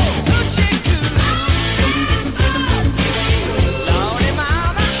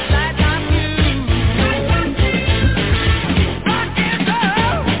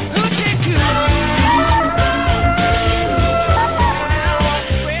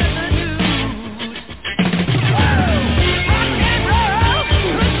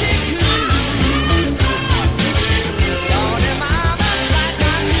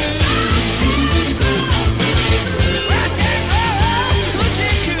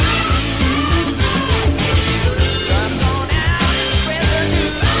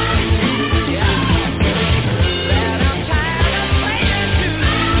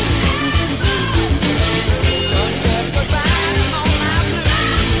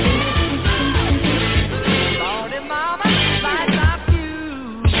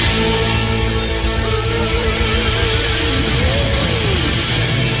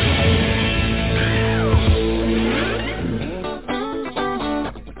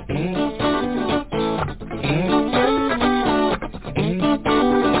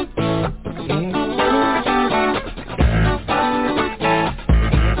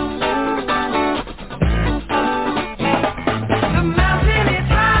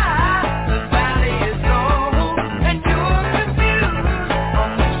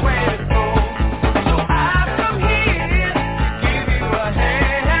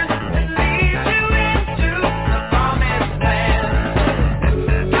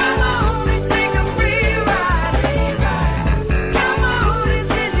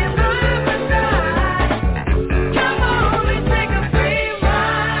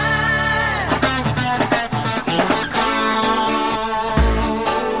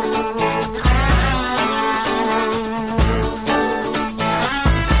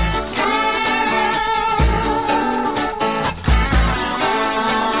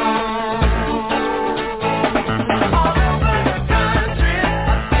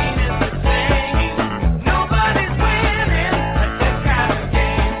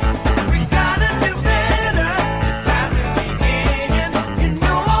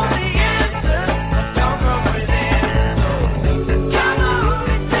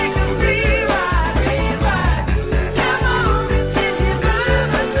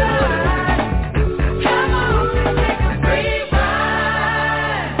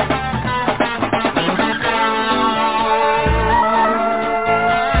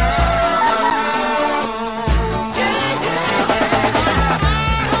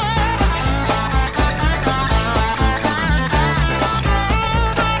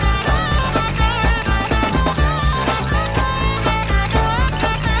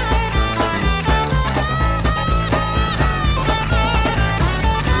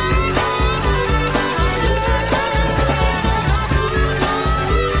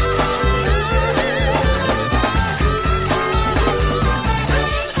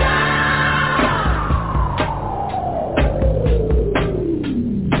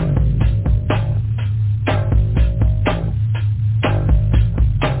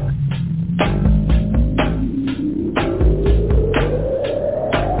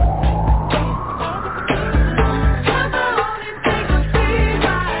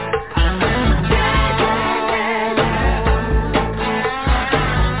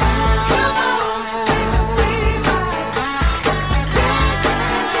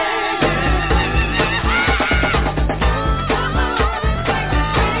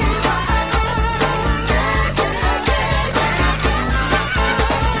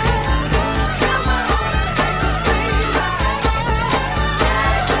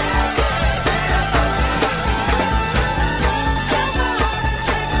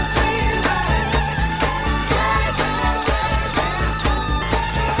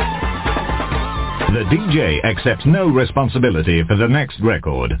 The DJ accepts no responsibility for the next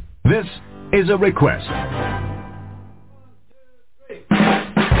record. This is a request.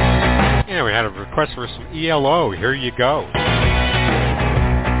 Yeah, we had a request for some ELO. Here you go.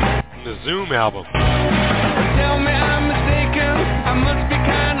 The Zoom album. Tell me I'm mistaken, I must be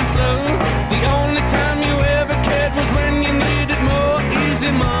kind of slow. The only time you ever cared was when you needed more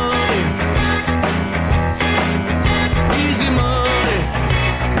easy money. Easy money.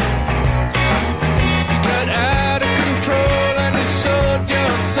 You got out of control and you sold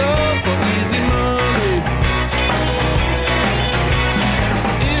your soul for easy money.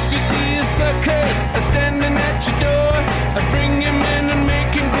 If you see a sucker standing at your door, I bring him in and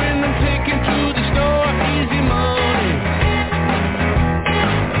make him grin and take him to the store. Easy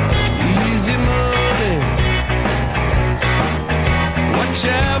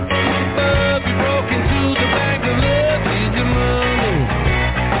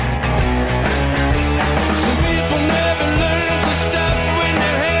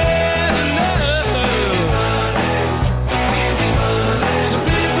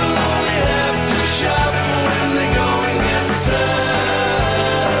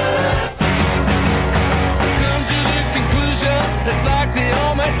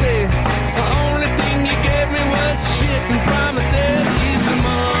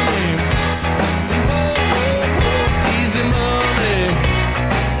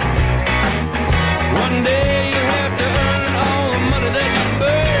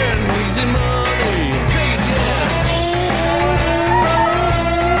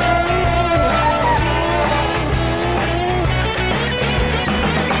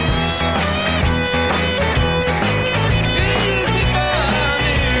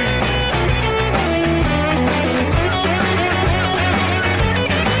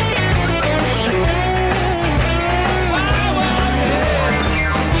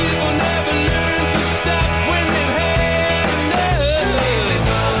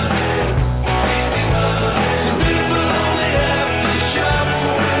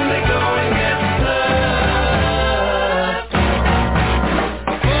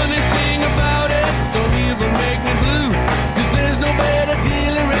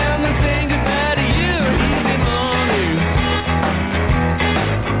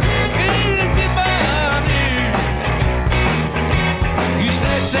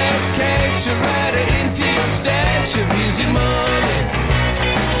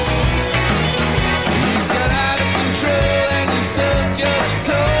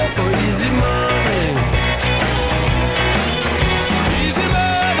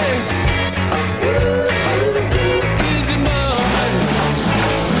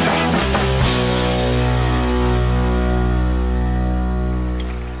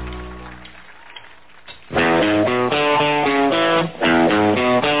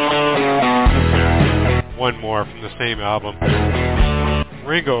one more from the same album.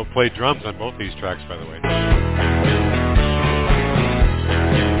 Ringo played drums on both these tracks, by the way.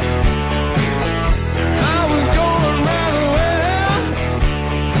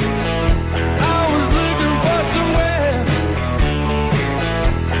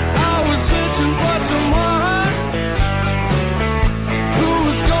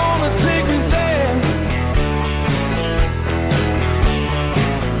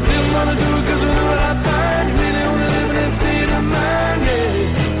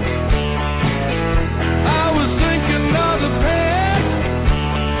 I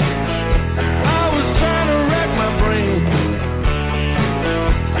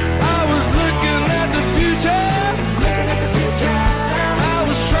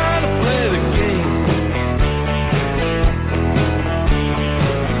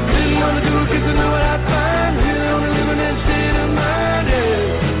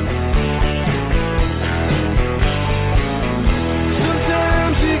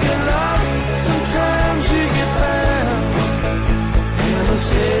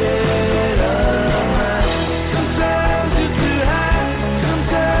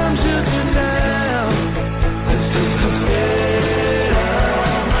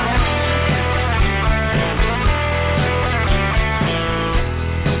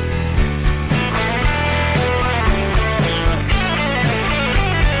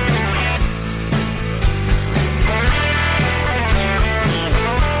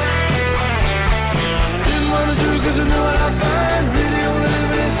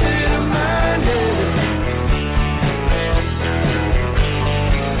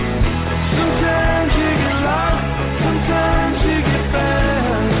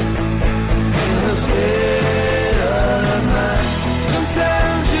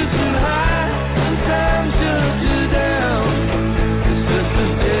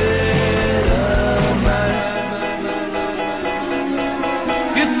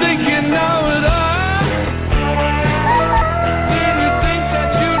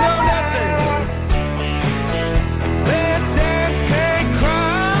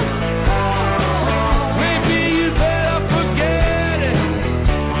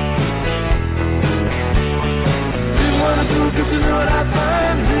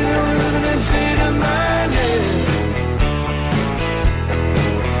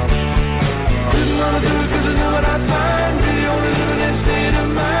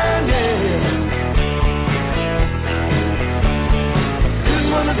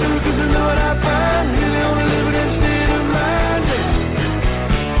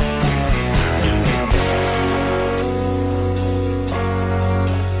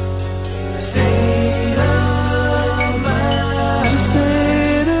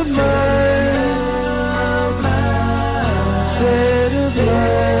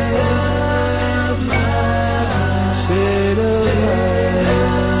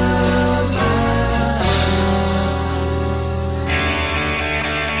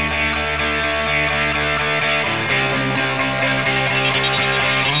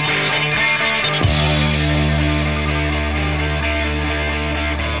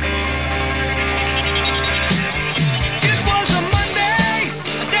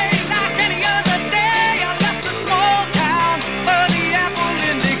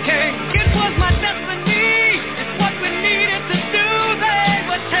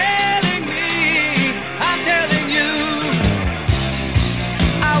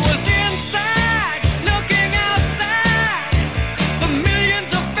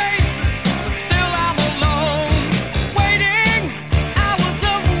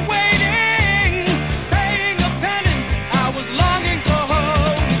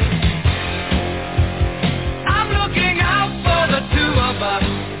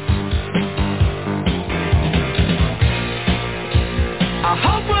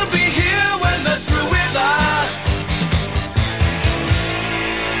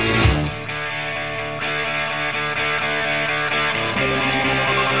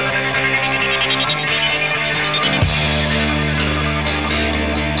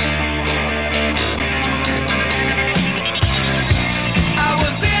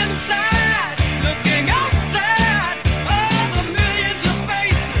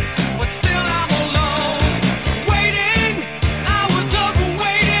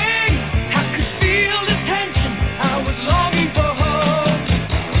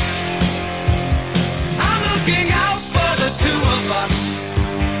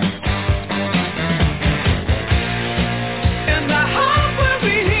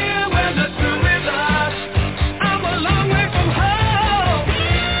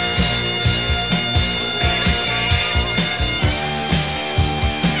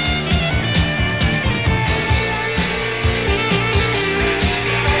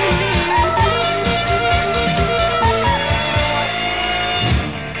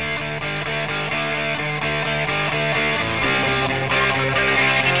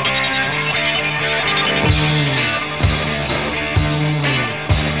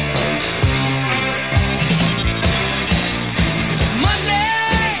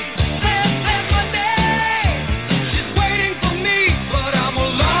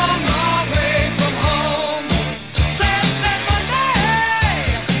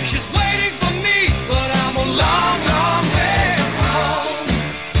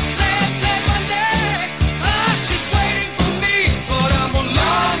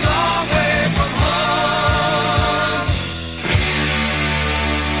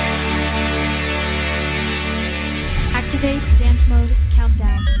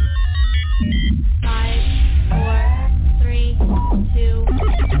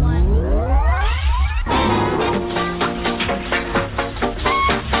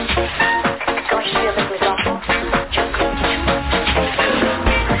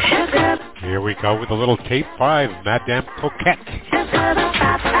go with a little tape 5, Madame Coquette.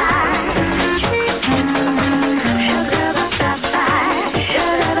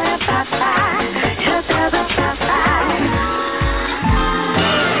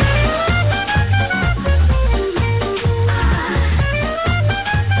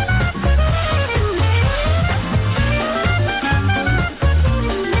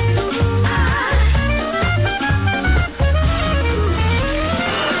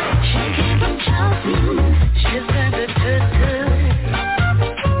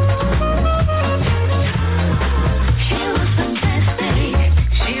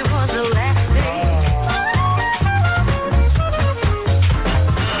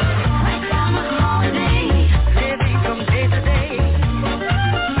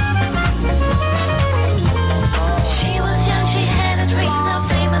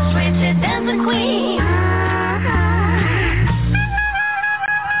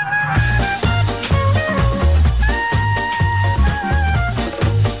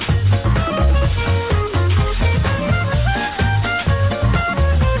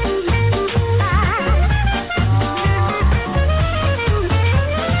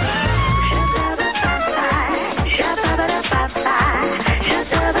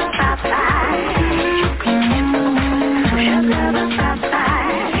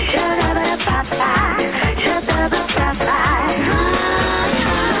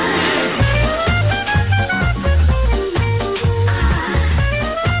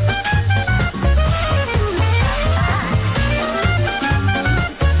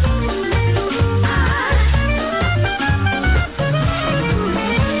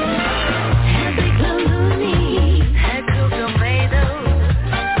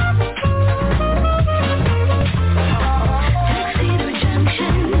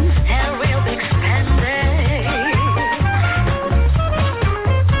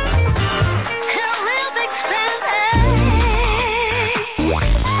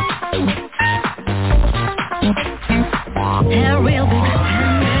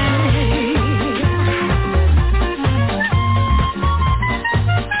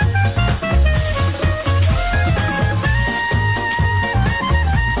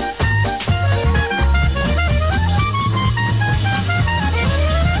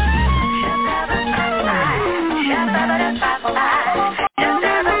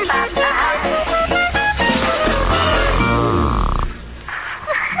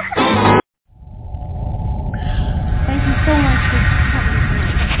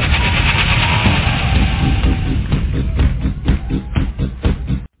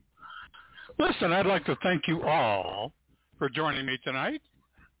 I'd like to thank you all for joining me tonight.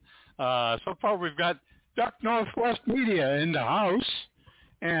 So far, we've got Duck Northwest Media in the house,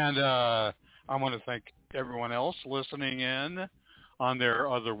 and I want to thank everyone else listening in on their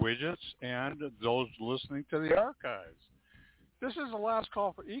other widgets and those listening to the archives. This is the last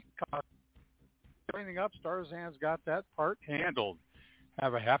call for ECOC. Cleaning up, Starzan's got that part handled.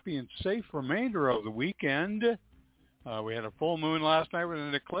 Have a happy and safe remainder of the weekend. We had a full moon last night with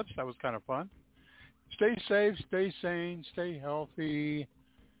an eclipse. That was kind of fun. Stay safe, stay sane, stay healthy,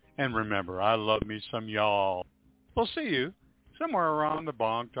 and remember, I love me some y'all. We'll see you somewhere around the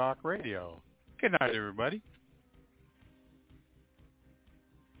Bong Talk Radio. Good night, everybody.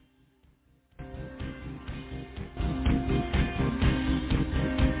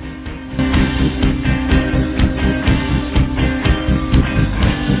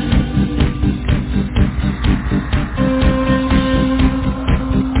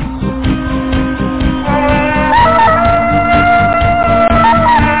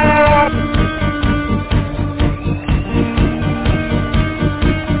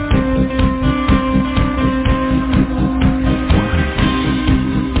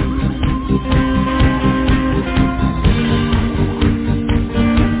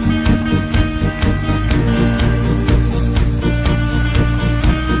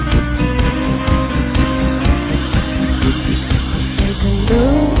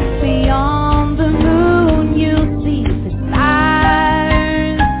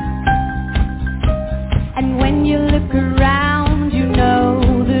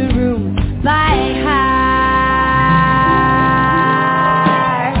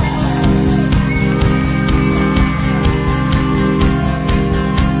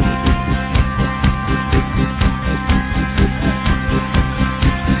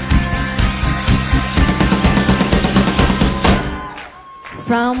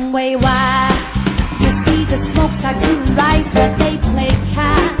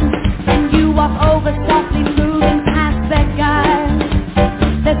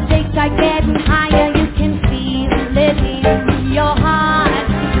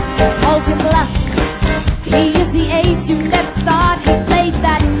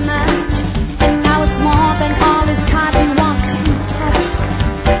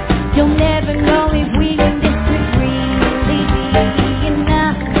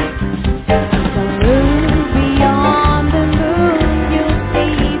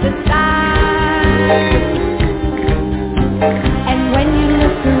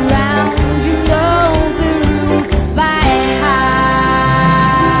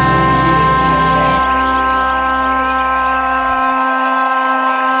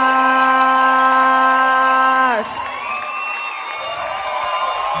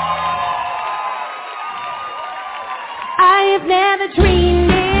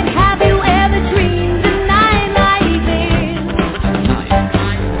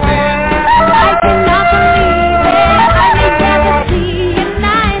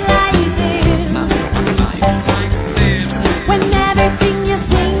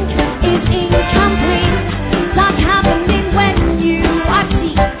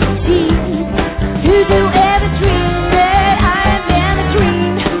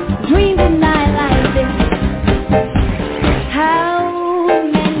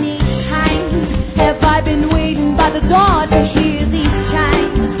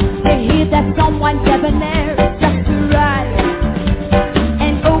 wine debonair just arrived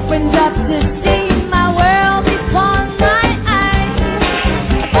and opened up to see my world before my eyes.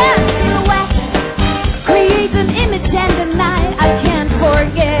 That silhouette creates an image and a night I can't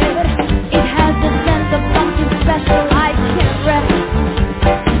forget. It has a sense of something special I can't rest.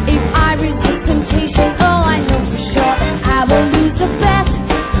 If I resist temptation, oh I know for sure I will lose the best.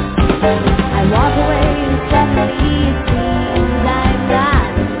 I walk away and suddenly it seems I'm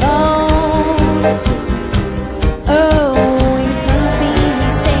not alone. Oh, in front of me he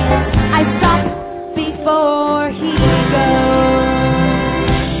stands. I stop before he goes.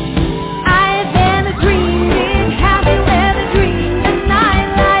 I've never dreamed it. Have you ever dreamed a night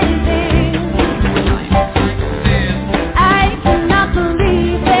like this? I cannot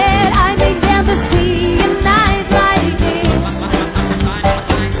believe it. I may never see a night like this.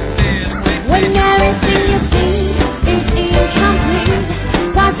 When everything you think is incomplete,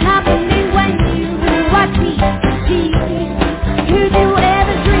 what's happening when you watch me cheat? Could you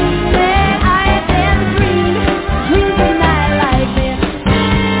ever dream it? I have never dreamed a night like this.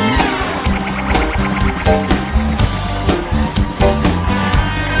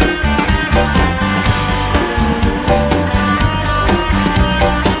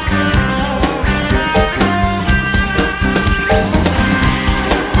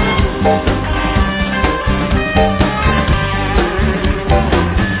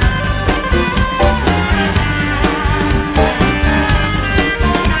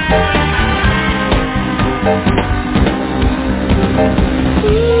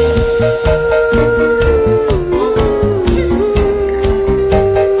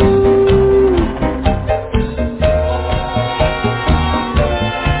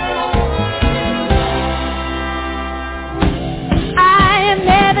 I have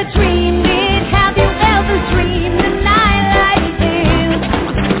never dreamed it. Have you ever dreamed a night like this?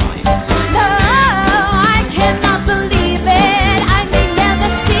 No, I cannot believe it. I may never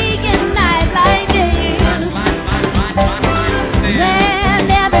see a night like this. When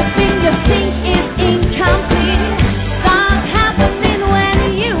everything you think is incomplete, something's happening when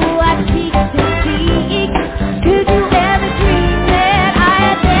you are cheek to cheek. Could you ever dream it? I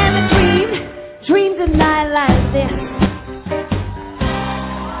have never dreamed a night like this.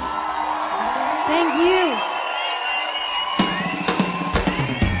 Thank you.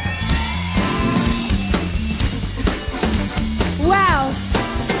 Wow.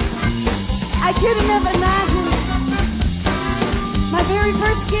 I couldn't have imagined my very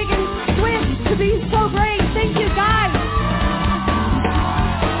first gig in Swiss to be so great. Thank you